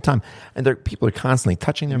people all the time, and people are constantly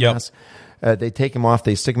touching their masks. They take them off,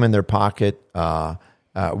 they stick them in their pocket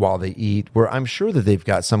while they eat. Where I'm sure that they've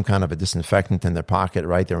got some kind of a disinfectant in their pocket,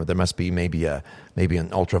 right? There must be maybe an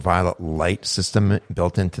ultraviolet light system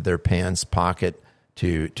built into their pants pocket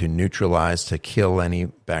to neutralize, to kill any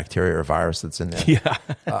bacteria or virus that's in there. Yeah.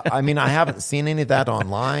 I mean, I haven't seen any of that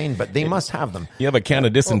online, but they must have them. You have a can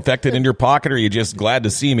of disinfectant in your pocket, or are you just glad to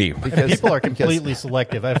see me? And people are completely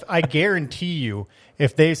selective. I guarantee you,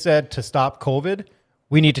 if they said to stop COVID,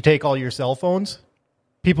 we need to take all your cell phones,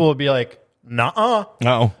 people would be like, nuh-uh.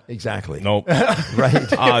 No. Exactly. Nope.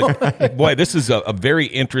 Right. Boy, this is a very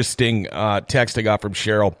interesting text I got from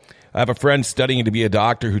Cheryl. I have a friend studying to be a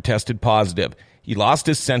doctor who tested positive. He lost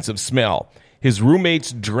his sense of smell. His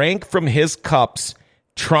roommates drank from his cups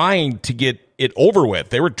trying to get it over with.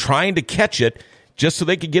 They were trying to catch it just so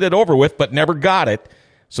they could get it over with, but never got it.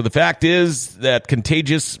 So the fact is that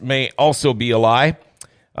contagious may also be a lie.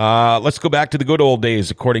 Let's go back to the good old days,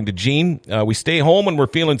 according to Gene. We stay home when we're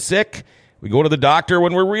feeling sick. We go to the doctor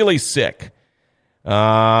when we're really sick.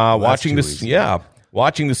 Watching the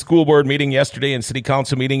school board meeting yesterday and city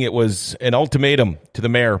council meeting, it was an ultimatum to the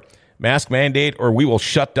mayor. Mask mandate or we will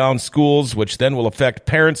shut down schools, which then will affect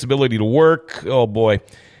parents' ability to work. Oh, boy.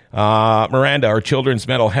 Miranda, our children's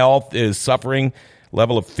mental health is suffering.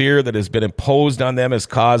 Level of fear that has been imposed on them has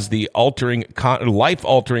caused the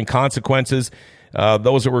life-altering consequences.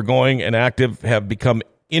 Those that were going and active have become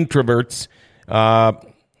introverts. We're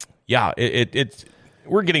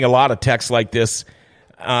getting a lot of texts like this.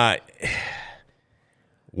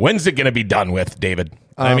 When's it going to be done with, David?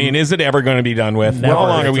 I mean, is it ever going to be done with? Never. How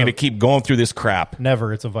long are we going to keep going through this crap?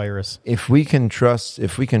 Never. It's a virus. If we can trust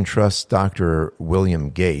Dr.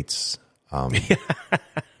 William Gates, it'll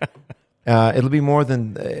be more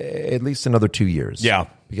than at least another 2 years. Yeah.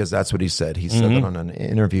 Because that's what he said. He said that on an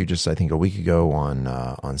interview just, I think, a week ago on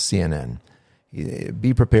CNN.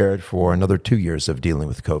 Be prepared for another 2 years of dealing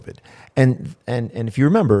with COVID. And if you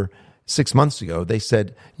remember, 6 months ago, they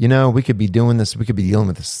said, we could be dealing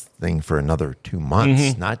with this thing for another 2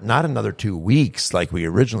 months, not another 2 weeks like we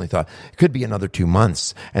originally thought. It could be another 2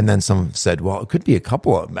 months. And then some said, well, it could be it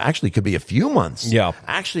could be a few months. Yeah.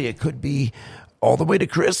 Actually, it could be all the way to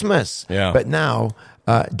Christmas. Yeah. But now,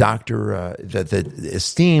 the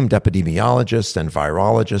esteemed epidemiologist and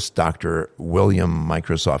virologist, Dr. William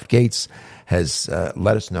Microsoft Gates, has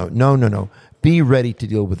let us know, no. Be ready to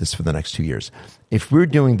deal with this for the next 2 years. If we're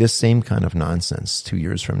doing this same kind of nonsense 2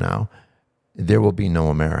 years from now, there will be no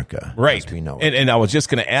America. Right. As we know it. And I was just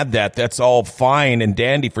going to add that. That's all fine and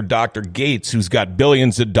dandy for Dr. Gates, who's got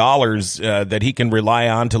billions of dollars that he can rely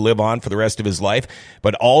on to live on for the rest of his life.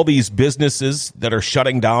 But all these businesses that are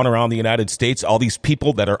shutting down around the United States, all these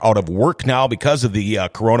people that are out of work now because of the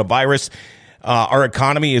coronavirus, our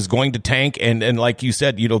economy is going to tank. And like you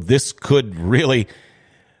said, this could really...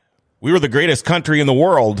 We were the greatest country in the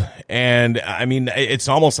world, and I mean, it's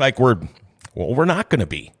almost like we're not going to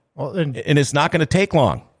be. Well, and it's not going to take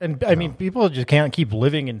long. And I mean, people just can't keep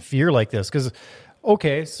living in fear like this because,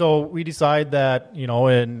 okay, so we decide that,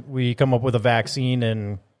 and we come up with a vaccine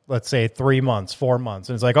in, let's say, 3 months, 4 months.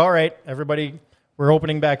 And it's like, all right, everybody, we're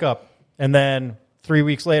opening back up. And then 3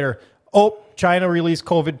 weeks later, China released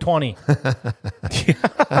COVID-20.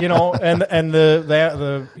 And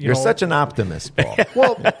the You're such an optimist, Paul.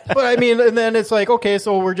 Well, but I mean, and then it's like, okay,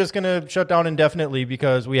 so we're just going to shut down indefinitely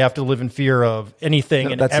because we have to live in fear of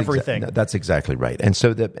anything and everything. That's exactly right. And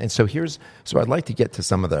so I'd like to get to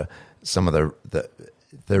some of the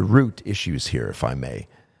root issues here, if I may.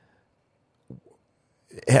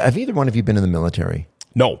 Have either one of you been in the military?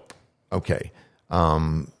 No. Okay.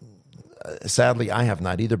 Sadly, I have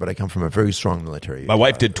not either, but I come from a very strong military. My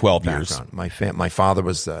wife did 12 background. years. My father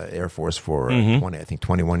was Air Force for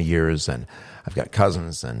 21 years, and I've got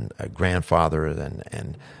cousins and a grandfather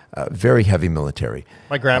and very heavy military.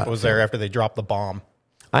 My grandpa was there after they dropped the bomb.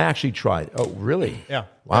 I actually tried. Oh, really? Yeah.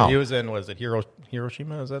 Wow. He was in, was it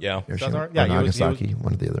Hiroshima? Is that? Yeah. Hiroshima, yeah, Nagasaki,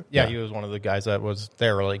 one or the other. Yeah, he was one of the guys that was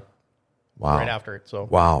there right after it. So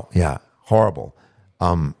wow, yeah, horrible.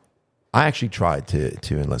 I actually tried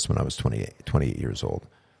to enlist when I was 28 years old,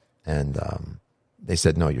 and they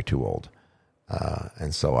said, no, you're too old.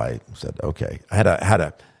 And so I said, okay. I had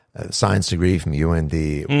a science degree from UND,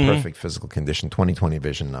 perfect physical condition, 20/20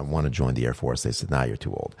 vision. I want to join the Air Force. They said, nah, you're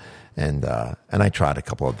too old. And I tried a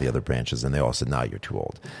couple of the other branches, and they all said, nah, you're too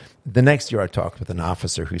old. The next year I talked with an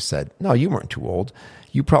officer who said, no, you weren't too old.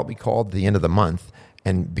 You probably called at the end of the month,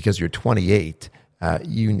 and because you're 28,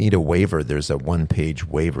 you need a waiver. There's a 1-page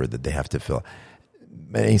waiver that they have to fill.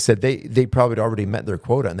 And he said they probably had already met their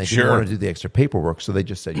quota and they didn't want to do the extra paperwork, so they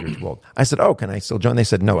just said, you're too old. I said, oh, can I still join? They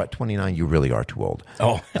said, no, at 29, you really are too old.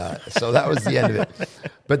 Oh. So that was the end of it.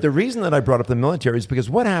 But the reason that I brought up the military is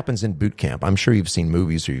because what happens in boot camp, I'm sure you've seen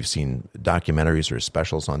movies or you've seen documentaries or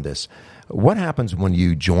specials on this. What happens when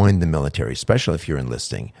you join the military, especially if you're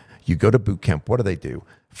enlisting? You go to boot camp. What do?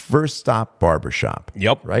 first stop barbershop.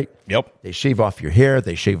 Yep. Right? Yep. They shave off your hair,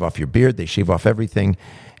 they shave off your beard, they shave off everything.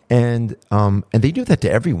 And they do that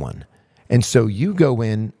to everyone. And so you go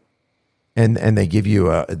in and they give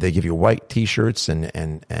you white T-shirts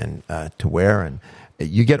and to wear, and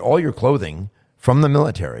you get all your clothing from the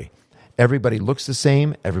military. Everybody looks the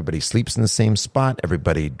same. Everybody sleeps in the same spot.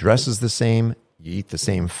 Everybody dresses the same. You eat the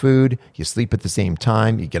same food. You sleep at the same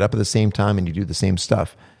time. You get up at the same time, and you do the same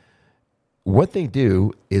stuff. What they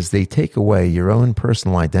do is they take away your own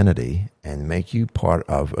personal identity and make you part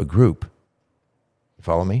of a group. You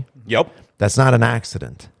follow me? Yep. That's not an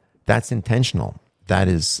accident. That's intentional.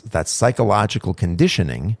 That's psychological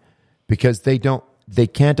conditioning, because they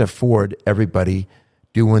can't afford everybody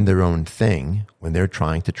doing their own thing when they're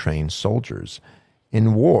trying to train soldiers.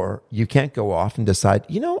 In war, you can't go off and decide,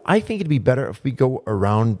 I think it'd be better if we go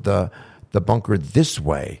around the bunker this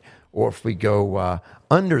way, or if we go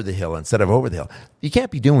under the hill instead of over the hill. You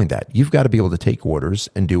can't be doing that. You've got to be able to take orders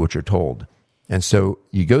and do what you're told. And so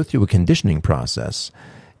you go through a conditioning process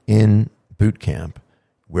in boot camp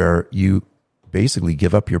where you basically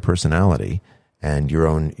give up your personality and your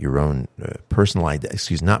own personal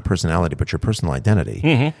identity, not personality, but your personal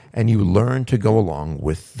identity, and you learn to go along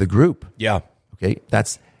with the group. Yeah. Okay,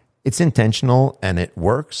 it's intentional and it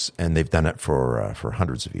works, and they've done it for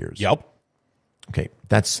hundreds of years. Yep. Okay,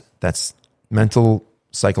 that's mental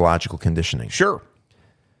psychological conditioning. Sure.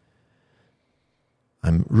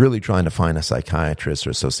 I'm really trying to find a psychiatrist or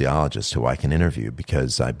a sociologist who I can interview,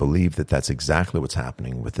 because I believe that that's exactly what's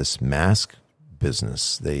happening with this mask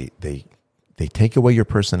business. They take away your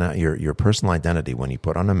personal identity when you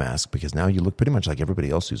put on a mask, because now you look pretty much like everybody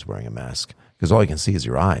else who's wearing a mask, because all you can see is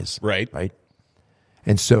your eyes. Right.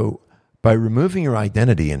 And so by removing your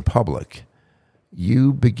identity in public,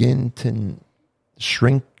 you begin to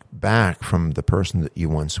shrink back from the person that you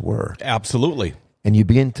once were. Absolutely. And you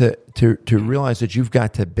begin to realize that you've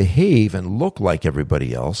got to behave and look like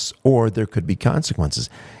everybody else, or there could be consequences.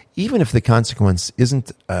 Even if the consequence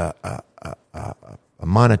isn't a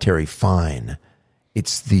monetary fine,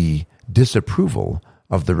 it's the disapproval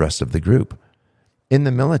of the rest of the group. In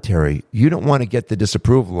the military, you don't want to get the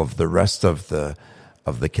disapproval of the rest of the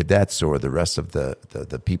cadets or the rest of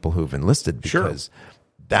the people who've enlisted, because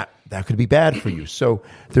that could be bad for you. So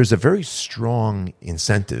there's a very strong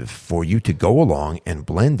incentive for you to go along and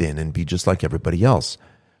blend in and be just like everybody else,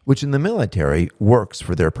 which in the military works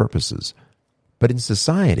for their purposes. But in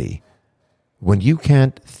society, when you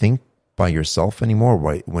can't think by yourself anymore,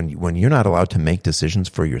 when you're not allowed to make decisions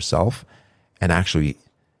for yourself and actually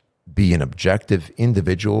be an objective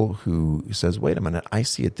individual who says, wait a minute, I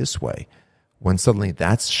see it this way, when suddenly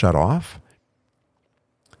that's shut off,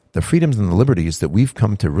 the freedoms and the liberties that we've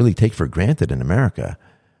come to really take for granted in America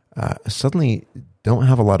suddenly don't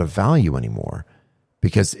have a lot of value anymore.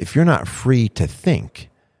 Because if you're not free to think,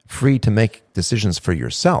 free to make decisions for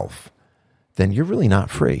yourself, then you're really not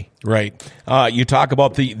free. Right. You talk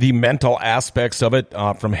about the mental aspects of it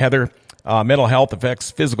from Heather. Mental health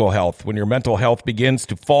affects physical health. When your mental health begins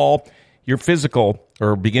to fall, your physical,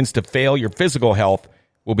 or begins to fail, your physical health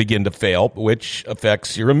will begin to fail, which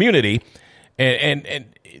affects your immunity. And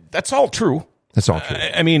that's all true. That's all true.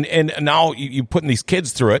 I mean, and now you're putting these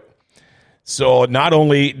kids through it. So not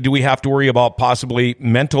only do we have to worry about possibly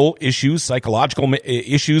mental issues, psychological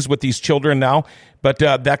issues with these children now, but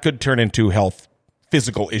that could turn into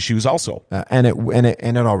physical issues also. And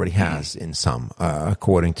it already has in some,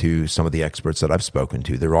 according to some of the experts that I've spoken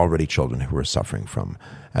to. There are already children who are suffering from,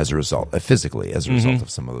 as a result, physically, as a result of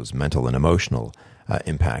some of those mental and emotional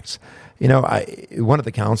impacts. One of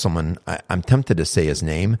the councilmen, I'm tempted to say his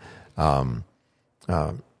name,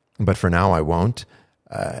 but for now I won't,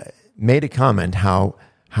 made a comment how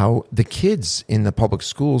the kids in the public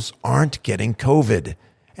schools aren't getting COVID.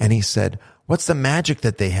 And he said, what's the magic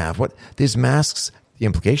that they have? What these masks, the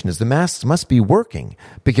implication is the masks must be working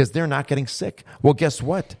because they're not getting sick. Well, guess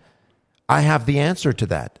what? I have the answer to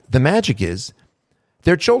that. The magic is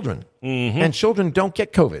they're children, and children don't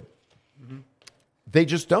get COVID. They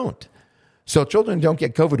just don't. So children don't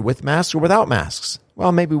get COVID with masks or without masks.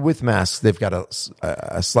 Well, maybe with masks, they've got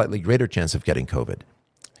a slightly greater chance of getting COVID.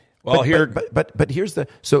 Well, but here's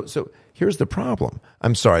the problem.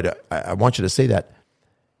 I'm sorry, I want you to say that.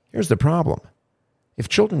 Here's the problem. If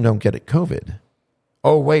children don't get COVID,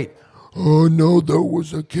 oh no, there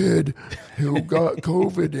was a kid who got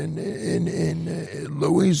COVID in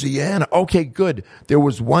Louisiana. Okay, good. There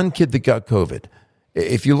was one kid that got COVID.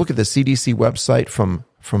 If you look at the CDC website from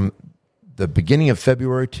the beginning of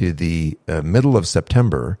February to the middle of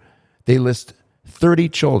September, they list 30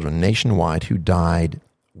 children nationwide who died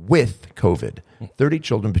with COVID. 30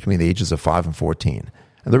 children between the ages of 5 and 14.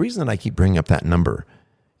 And the reason that I keep bringing up that number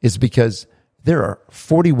is because there are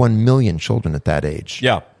 41 million children at that age.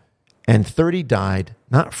 Yeah. And 30 died,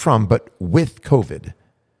 not from, but with COVID.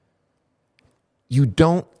 You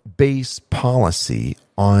don't base policy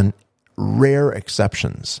on rare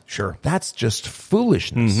exceptions. Sure. That's just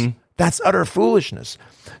foolishness. That's utter foolishness.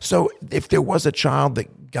 So if there was a child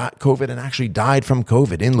that got COVID and actually died from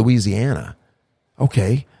COVID in Louisiana,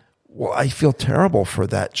 okay, well, I feel terrible for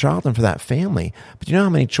that child and for that family. But you know how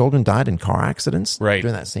many children died in car accidents during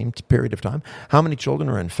that same period of time? How many children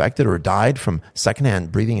are infected or died from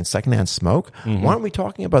breathing in secondhand smoke? Why aren't we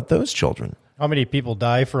talking about those children? How many people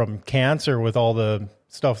die from cancer with all the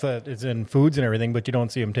stuff that is in foods and everything, but you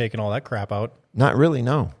don't see them taking all that crap out? Not really,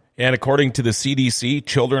 no. And according to the CDC,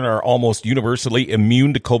 children are almost universally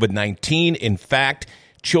immune to COVID-19. In fact,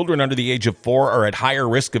 children under the age of 4 are at higher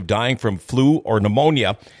risk of dying from flu or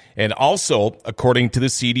pneumonia. And also, according to the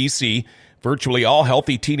CDC, virtually all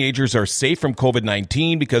healthy teenagers are safe from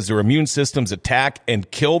COVID-19 because their immune systems attack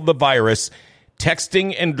and kill the virus.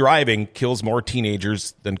 Texting and driving kills more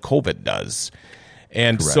teenagers than COVID does.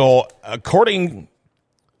 And Correct. So, according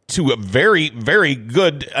to a very, very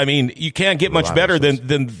good, I mean, you can't get much better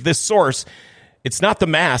than this source. It's not the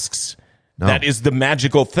masks. No. That is the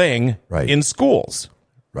magical thing in schools.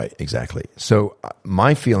 Right, exactly. So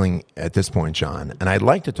my feeling at this point, John, and I'd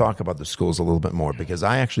like to talk about the schools a little bit more because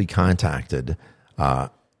I actually contacted the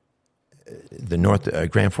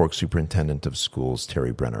Grand Forks Superintendent of Schools,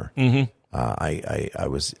 Terry Brenner. I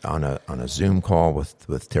was on a Zoom call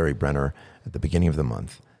with Terry Brenner at the beginning of the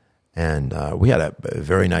month, and we had a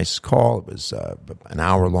very nice call. It was an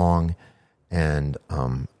hour long, and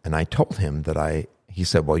I told him that he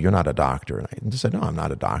said, well, you're not a doctor. And I just said, no, I'm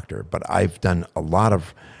not a doctor. But I've done a lot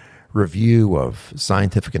of review of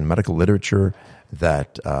scientific and medical literature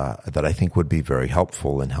that I think would be very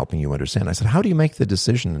helpful in helping you understand. I said, how do you make the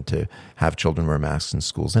decision to have children wear masks in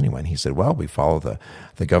schools anyway? And he said, well, we follow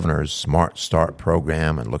the governor's Smart Start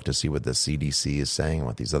program and look to see what the CDC is saying and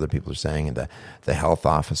what these other people are saying and the health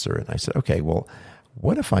officer. And I said, okay, well,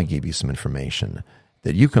 what if I gave you some information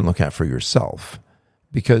that you can look at for yourself?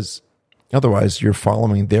 Because otherwise, you're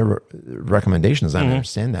following their recommendations. I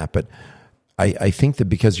understand that. But I think that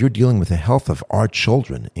because you're dealing with the health of our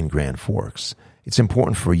children in Grand Forks, it's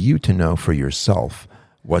important for you to know for yourself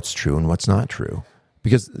what's true and what's not true.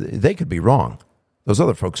 Because they could be wrong. Those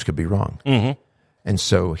other folks could be wrong. And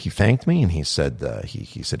so he thanked me, and he said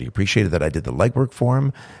he appreciated that I did the legwork for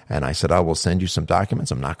him. And I said, I will send you some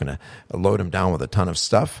documents. I'm not going to load him down with a ton of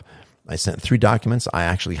stuff. I sent 3 documents. I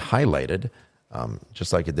actually highlighted,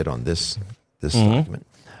 just like I did on this document,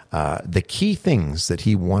 the key things that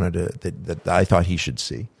he wanted that I thought he should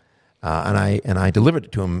see, and I delivered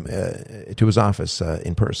it to him to his office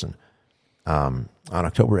in person on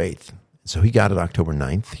October 8th. So he got it October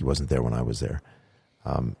 9th. He wasn't there when I was there,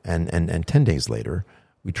 and 10 days later,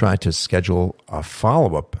 we tried to schedule a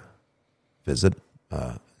follow-up visit,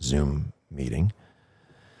 Zoom meeting,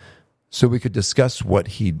 so we could discuss what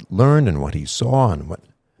he'd learned and what he saw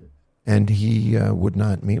and he would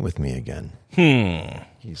not meet with me again.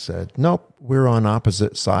 He said, nope, we're on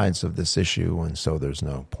opposite sides of this issue, and so there's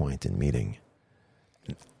no point in meeting.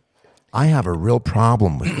 I have a real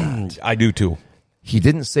problem with that. I do too. He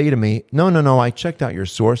didn't say to me, no, I checked out your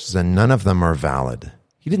sources and none of them are valid.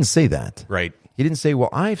 He didn't say that. Right. He didn't say, well,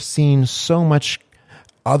 I've seen so much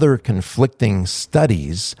other conflicting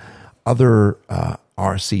studies, other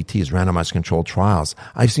RCTs, randomized controlled trials.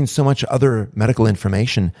 I've seen so much other medical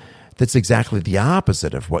information that's exactly the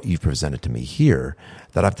opposite of what you've presented to me here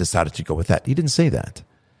that I've decided to go with that. He didn't say that.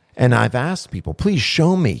 And I've asked people, please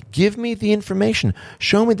show me, give me the information,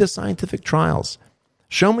 show me the scientific trials,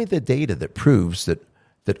 show me the data that proves that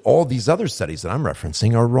all these other studies that I'm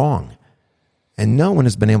referencing are wrong. And no one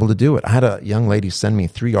has been able to do it. I had a young lady send me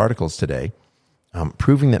 3 articles today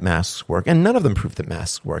proving that masks work, and none of them prove that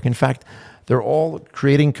masks work. In fact, they're all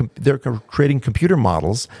creating computer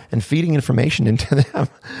models and feeding information into them.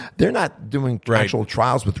 They're not doing actual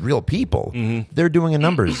trials with real people. They're doing a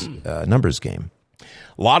numbers game.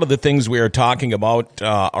 A lot of the things we are talking about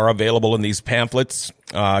are available in these pamphlets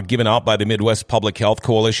given out by the Midwest Public Health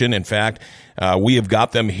Coalition. In fact, we have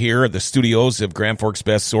got them here at the studios of Grand Forks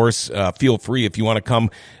Best Source. Feel free if you want to come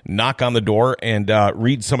knock on the door and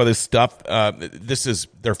read some of this stuff.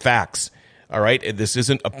 They're facts. All right. This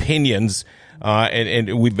isn't opinions.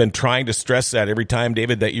 And we've been trying to stress that every time,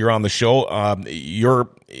 David, that you're on the show.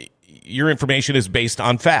 Your information is based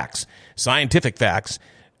on facts, scientific facts.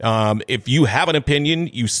 If you have an opinion,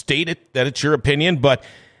 you state it, that it's your opinion, but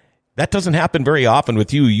that doesn't happen very often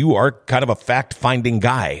with you. You are kind of a fact-finding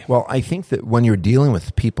guy. Well, I think that when you're dealing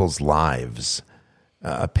with people's lives,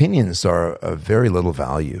 opinions are of very little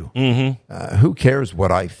value. Who cares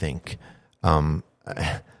what I think?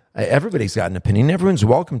 Everybody's got an opinion. Everyone's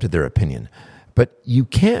welcome to their opinion. But you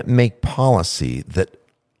can't make policy that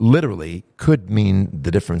literally could mean the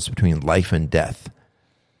difference between life and death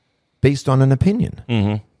based on an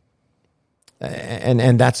opinion.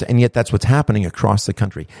 And yet that's what's happening across the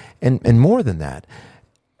country. And more than that,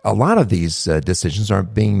 a lot of these decisions are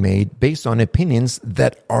being made based on opinions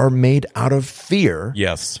that are made out of fear.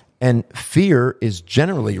 Yes. And fear is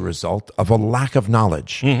generally a result of a lack of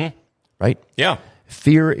knowledge. Right? Yeah.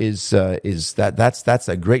 Fear is that's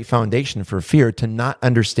a great foundation for fear, to not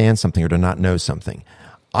understand something or to not know something.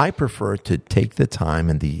 I prefer to take the time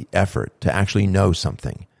and the effort to actually know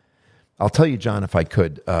something. I'll tell you, John, if I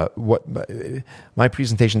could, what my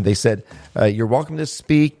presentation, they said, you're welcome to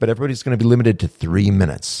speak, but everybody's going to be limited to 3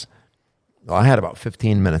 minutes. Well, I had about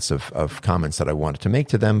 15 minutes of comments that I wanted to make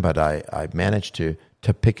to them, but I managed to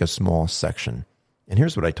pick a small section. And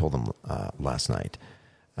here's what I told them last night.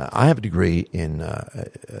 I have a degree in a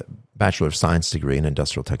Bachelor of Science degree in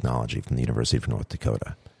Industrial Technology from the University of North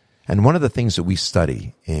Dakota. And one of the things that we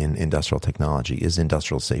study in industrial technology is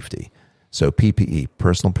industrial safety. So PPE,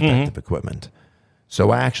 personal protective equipment.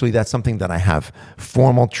 So actually that's something that I have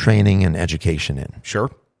formal training and education in. Sure.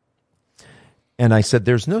 And I said,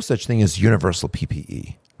 there's no such thing as universal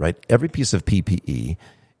PPE, right? Every piece of PPE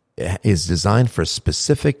is designed for a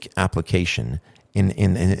specific application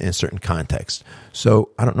in a certain context. So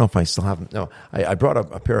I don't know if I still have them. No, I brought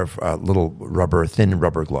a pair of thin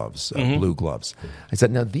rubber gloves, blue gloves. I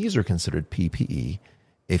said, now these are considered PPE.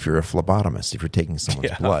 If you're a phlebotomist, if you're taking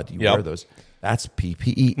someone's blood, you wear those. That's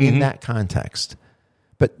PPE in that context.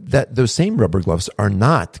 But those same rubber gloves are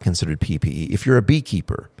not considered PPE if you're a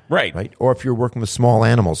beekeeper. Right. Or if you're working with small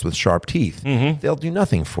animals with sharp teeth. They'll do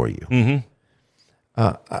nothing for you.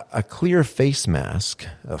 A clear face mask,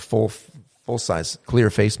 a full-size clear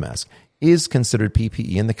face mask, is considered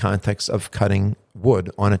PPE in the context of cutting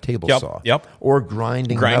wood on a table saw. Or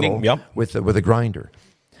grinding metal with a grinder.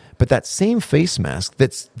 But that same face mask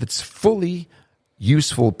that's fully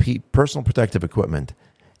useful personal protective equipment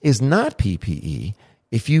is not PPE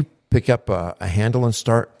if you pick up a handle and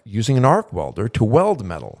start using an arc welder to weld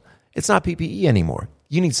metal. It's not PPE anymore.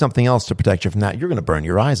 You need something else to protect you from that. You're going to burn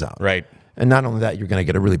your eyes out. Right. And not only that, you're going to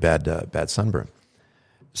get a really bad sunburn.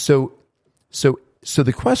 So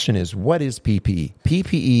the question is, what is PPE?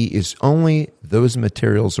 PPE is only those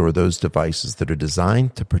materials or those devices that are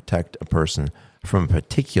designed to protect a person from a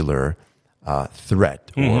particular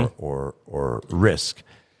threat or risk.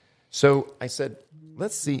 So I said,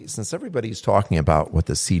 let's see, since everybody's talking about what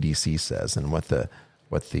the CDC says and what the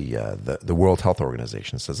World Health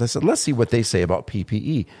Organization says, I said, let's see what they say about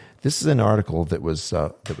PPE. This is an article that was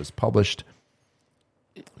published,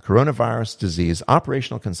 Coronavirus Disease,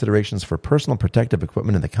 Operational Considerations for Personal Protective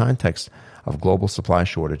Equipment in the Context of Global Supply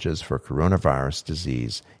Shortages for Coronavirus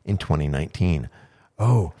Disease in 2019.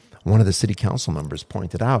 Oh, one of the city council members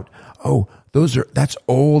pointed out, that's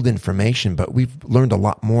old information, but we've learned a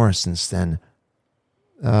lot more since then.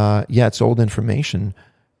 It's old information.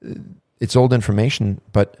 It's old information,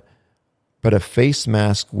 but a face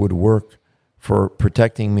mask would work for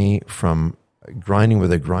protecting me from grinding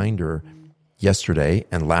with a grinder yesterday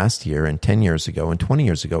and last year and 10 years ago and 20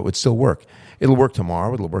 years ago. It would still work. It'll work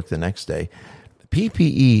tomorrow. It'll work the next day.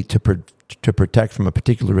 PPE to protect from a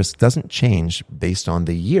particular risk doesn't change based on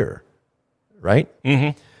the year, right?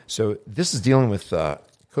 So this is dealing with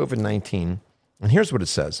COVID-19, and here's what it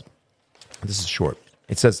says. This is short.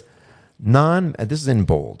 It says, this is in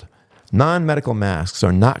bold, non-medical masks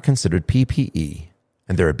are not considered PPE,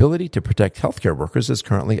 and their ability to protect healthcare workers is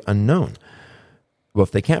currently unknown. Well,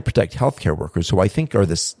 if they can't protect healthcare workers, who I think are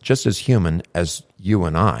just as human as you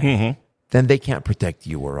and I, then they can't protect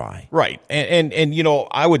you or I. Right. And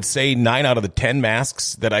I would say 9 out of the 10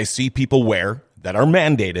 masks that I see people wear that are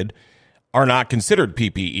mandated are not considered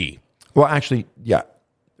PPE. Well, actually,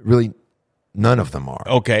 really none of them are.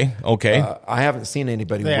 Okay. I haven't seen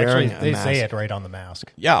anybody wearing a mask. They say it right on the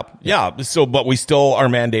mask. Yeah. So, but we still are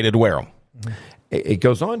mandated to wear them. It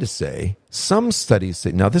goes on to say, some studies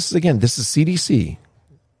say, now this is CDC,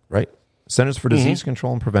 right? Centers for Disease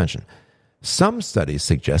Control and Prevention. Some studies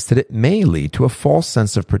suggest that it may lead to a false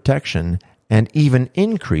sense of protection and even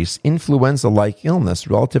increase influenza-like illness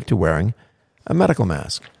relative to wearing a medical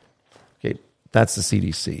mask. Okay, that's the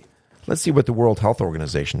CDC. Let's see what the World Health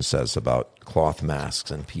Organization says about cloth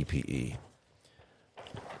masks and PPE.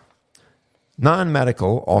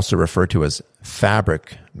 Non-medical, also referred to as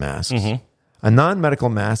fabric masks. A non-medical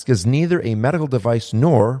mask is neither a medical device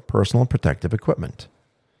nor personal protective equipment.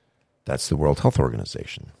 That's the World Health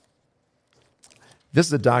Organization. This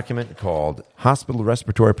is a document called Hospital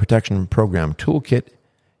Respiratory Protection Program Toolkit.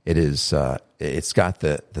 It's got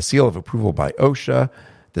the seal of approval by OSHA,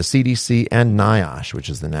 the CDC, and NIOSH, which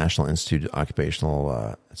is the National Institute of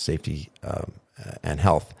Occupational Safety and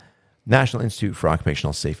Health. National Institute for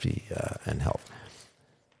Occupational Safety and Health.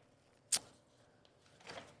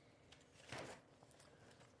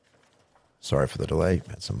 Sorry for the delay.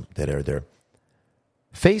 Had some dead air there.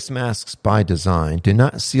 Face masks by design do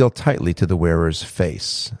not seal tightly to the wearer's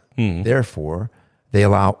face. Therefore, they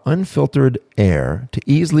allow unfiltered air to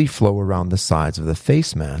easily flow around the sides of the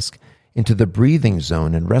face mask into the breathing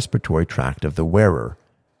zone and respiratory tract of the wearer.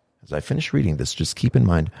 As I finish reading this, just keep in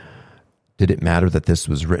mind, did it matter that this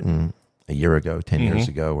was written a year ago, 10 years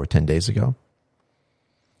ago, or 10 days ago?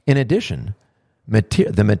 In addition,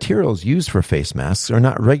 the materials used for face masks are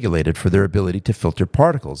not regulated for their ability to filter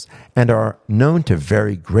particles and are known to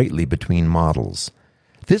vary greatly between models.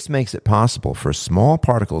 This makes it possible for small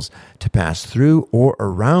particles to pass through or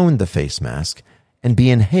around the face mask and be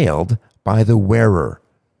inhaled by the wearer.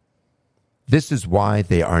 This is why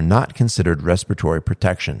they are not considered respiratory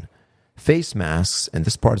protection. Face masks, and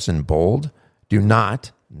this part is in bold, do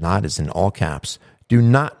not is in all caps, do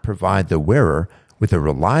not provide the wearer with a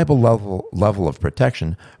reliable level of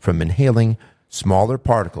protection from inhaling smaller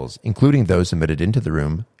particles, including those emitted into the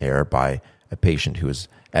room air by a patient who is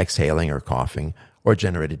exhaling or coughing or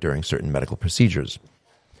generated during certain medical procedures.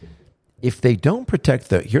 If they don't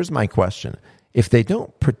here's my question, if they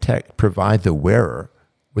don't provide the wearer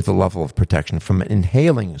with a level of protection from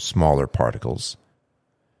inhaling smaller particles,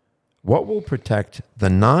 what will protect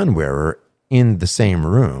the non-wearer in the same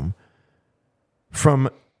room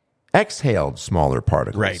from exhaled smaller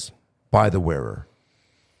particles by the wearer?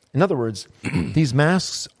 In other words, these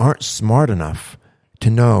masks aren't smart enough to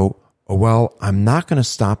know, well, I'm not going to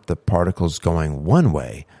stop the particles going one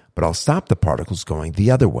way, but I'll stop the particles going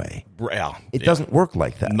the other way. Yeah. It doesn't work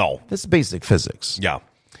like that. No. This is basic physics. Yeah.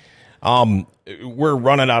 We're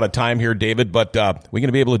running out of time here, David, but we going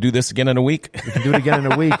to be able to do this again in a week? We can do it again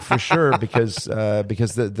in a week for sure, because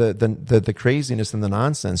the craziness and the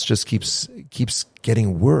nonsense just keeps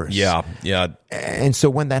getting worse. Yeah. And so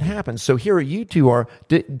when that happens, so here you two are.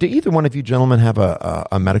 Do either one of you gentlemen have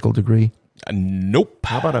a medical degree? Nope.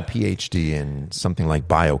 How about a PhD in something like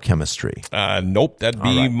biochemistry? Nope. That'd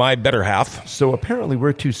be my better half. So apparently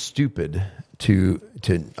we're too stupid to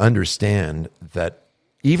understand that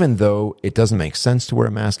even though it doesn't make sense to wear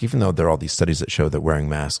a mask, even though there are all these studies that show that wearing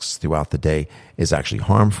masks throughout the day is actually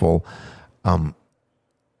harmful,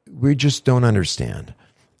 we just don't understand.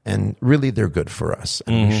 And really, they're good for us,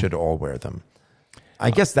 and we should all wear them.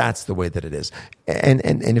 I guess that's the way that it is. And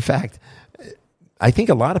in fact, I think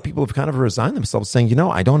a lot of people have kind of resigned themselves, saying,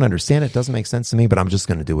 I don't understand. It doesn't make sense to me, but I'm just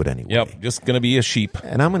going to do it anyway. Yep, just going to be a sheep.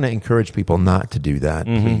 And I'm going to encourage people not to do that.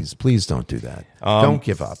 Please don't do that. Don't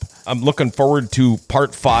give up. I'm looking forward to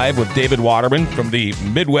part 5 with David Waterman from the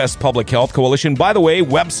Midwest Public Health Coalition. By the way,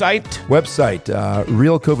 website,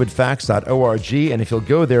 realcovidfacts.org. And if you'll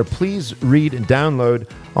go there, please read and download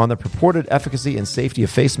on the purported efficacy and safety of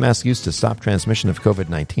face mask use to stop transmission of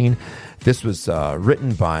COVID-19. This was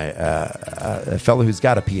written by a fellow who's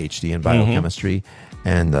got a PhD in biochemistry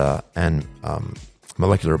and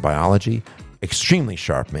molecular biology. Extremely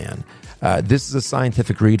sharp man. This is a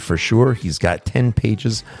scientific read for sure. He's got 10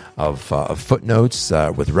 pages of footnotes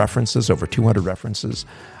with references, over 200 references.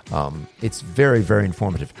 It's very, very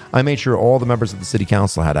informative. I made sure all the members of the city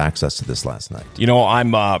council had access to this last night.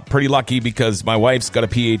 I'm pretty lucky because my wife's got a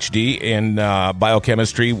PhD in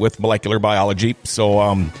biochemistry with molecular biology.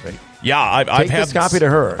 So, yeah, I've had this copy to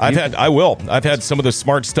her. I will. I've had some of the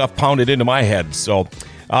smart stuff pounded into my head. So,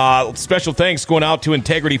 special thanks going out to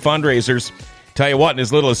Integrity Fundraisers. Tell you what, in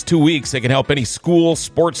as little as 2 weeks, they can help any school,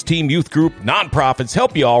 sports team, youth group, nonprofits,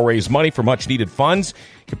 help you all raise money for much-needed funds.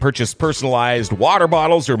 You can purchase personalized water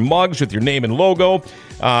bottles or mugs with your name and logo.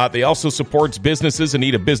 They also support businesses in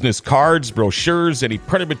need of business cards, brochures, any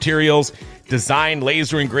printed materials, design,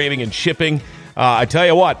 laser engraving, and shipping. I tell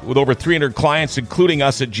you what, with over 300 clients, including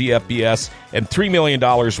us at GFBS, and $3 million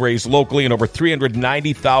raised locally and over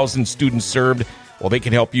 390,000 students served, well, they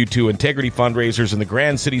can help you too. Integrity Fundraisers in the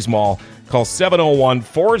Grand Cities Mall. Call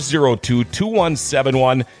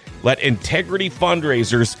 701-402-2171. Let Integrity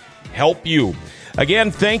Fundraisers help you.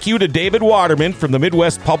 Again, thank you to David Waterman from the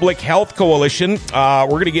Midwest Public Health Coalition. We're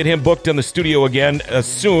going to get him booked in the studio again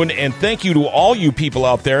soon. And thank you to all you people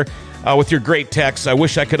out there with your great texts. I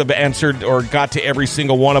wish I could have answered or got to every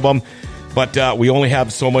single one of them, but we only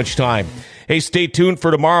have so much time. Hey, stay tuned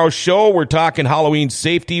for tomorrow's show. We're talking Halloween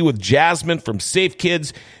safety with Jasmine from Safe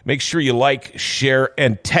Kids. Make sure you like, share,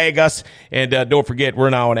 and tag us. And don't forget, we're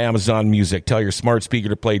now on Amazon Music. Tell your smart speaker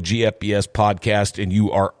to play GFBS podcast, and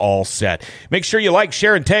you are all set. Make sure you like,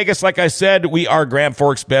 share, and tag us. Like I said, we are Grand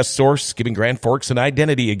Forks' best source, giving Grand Forks an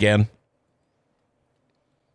identity again.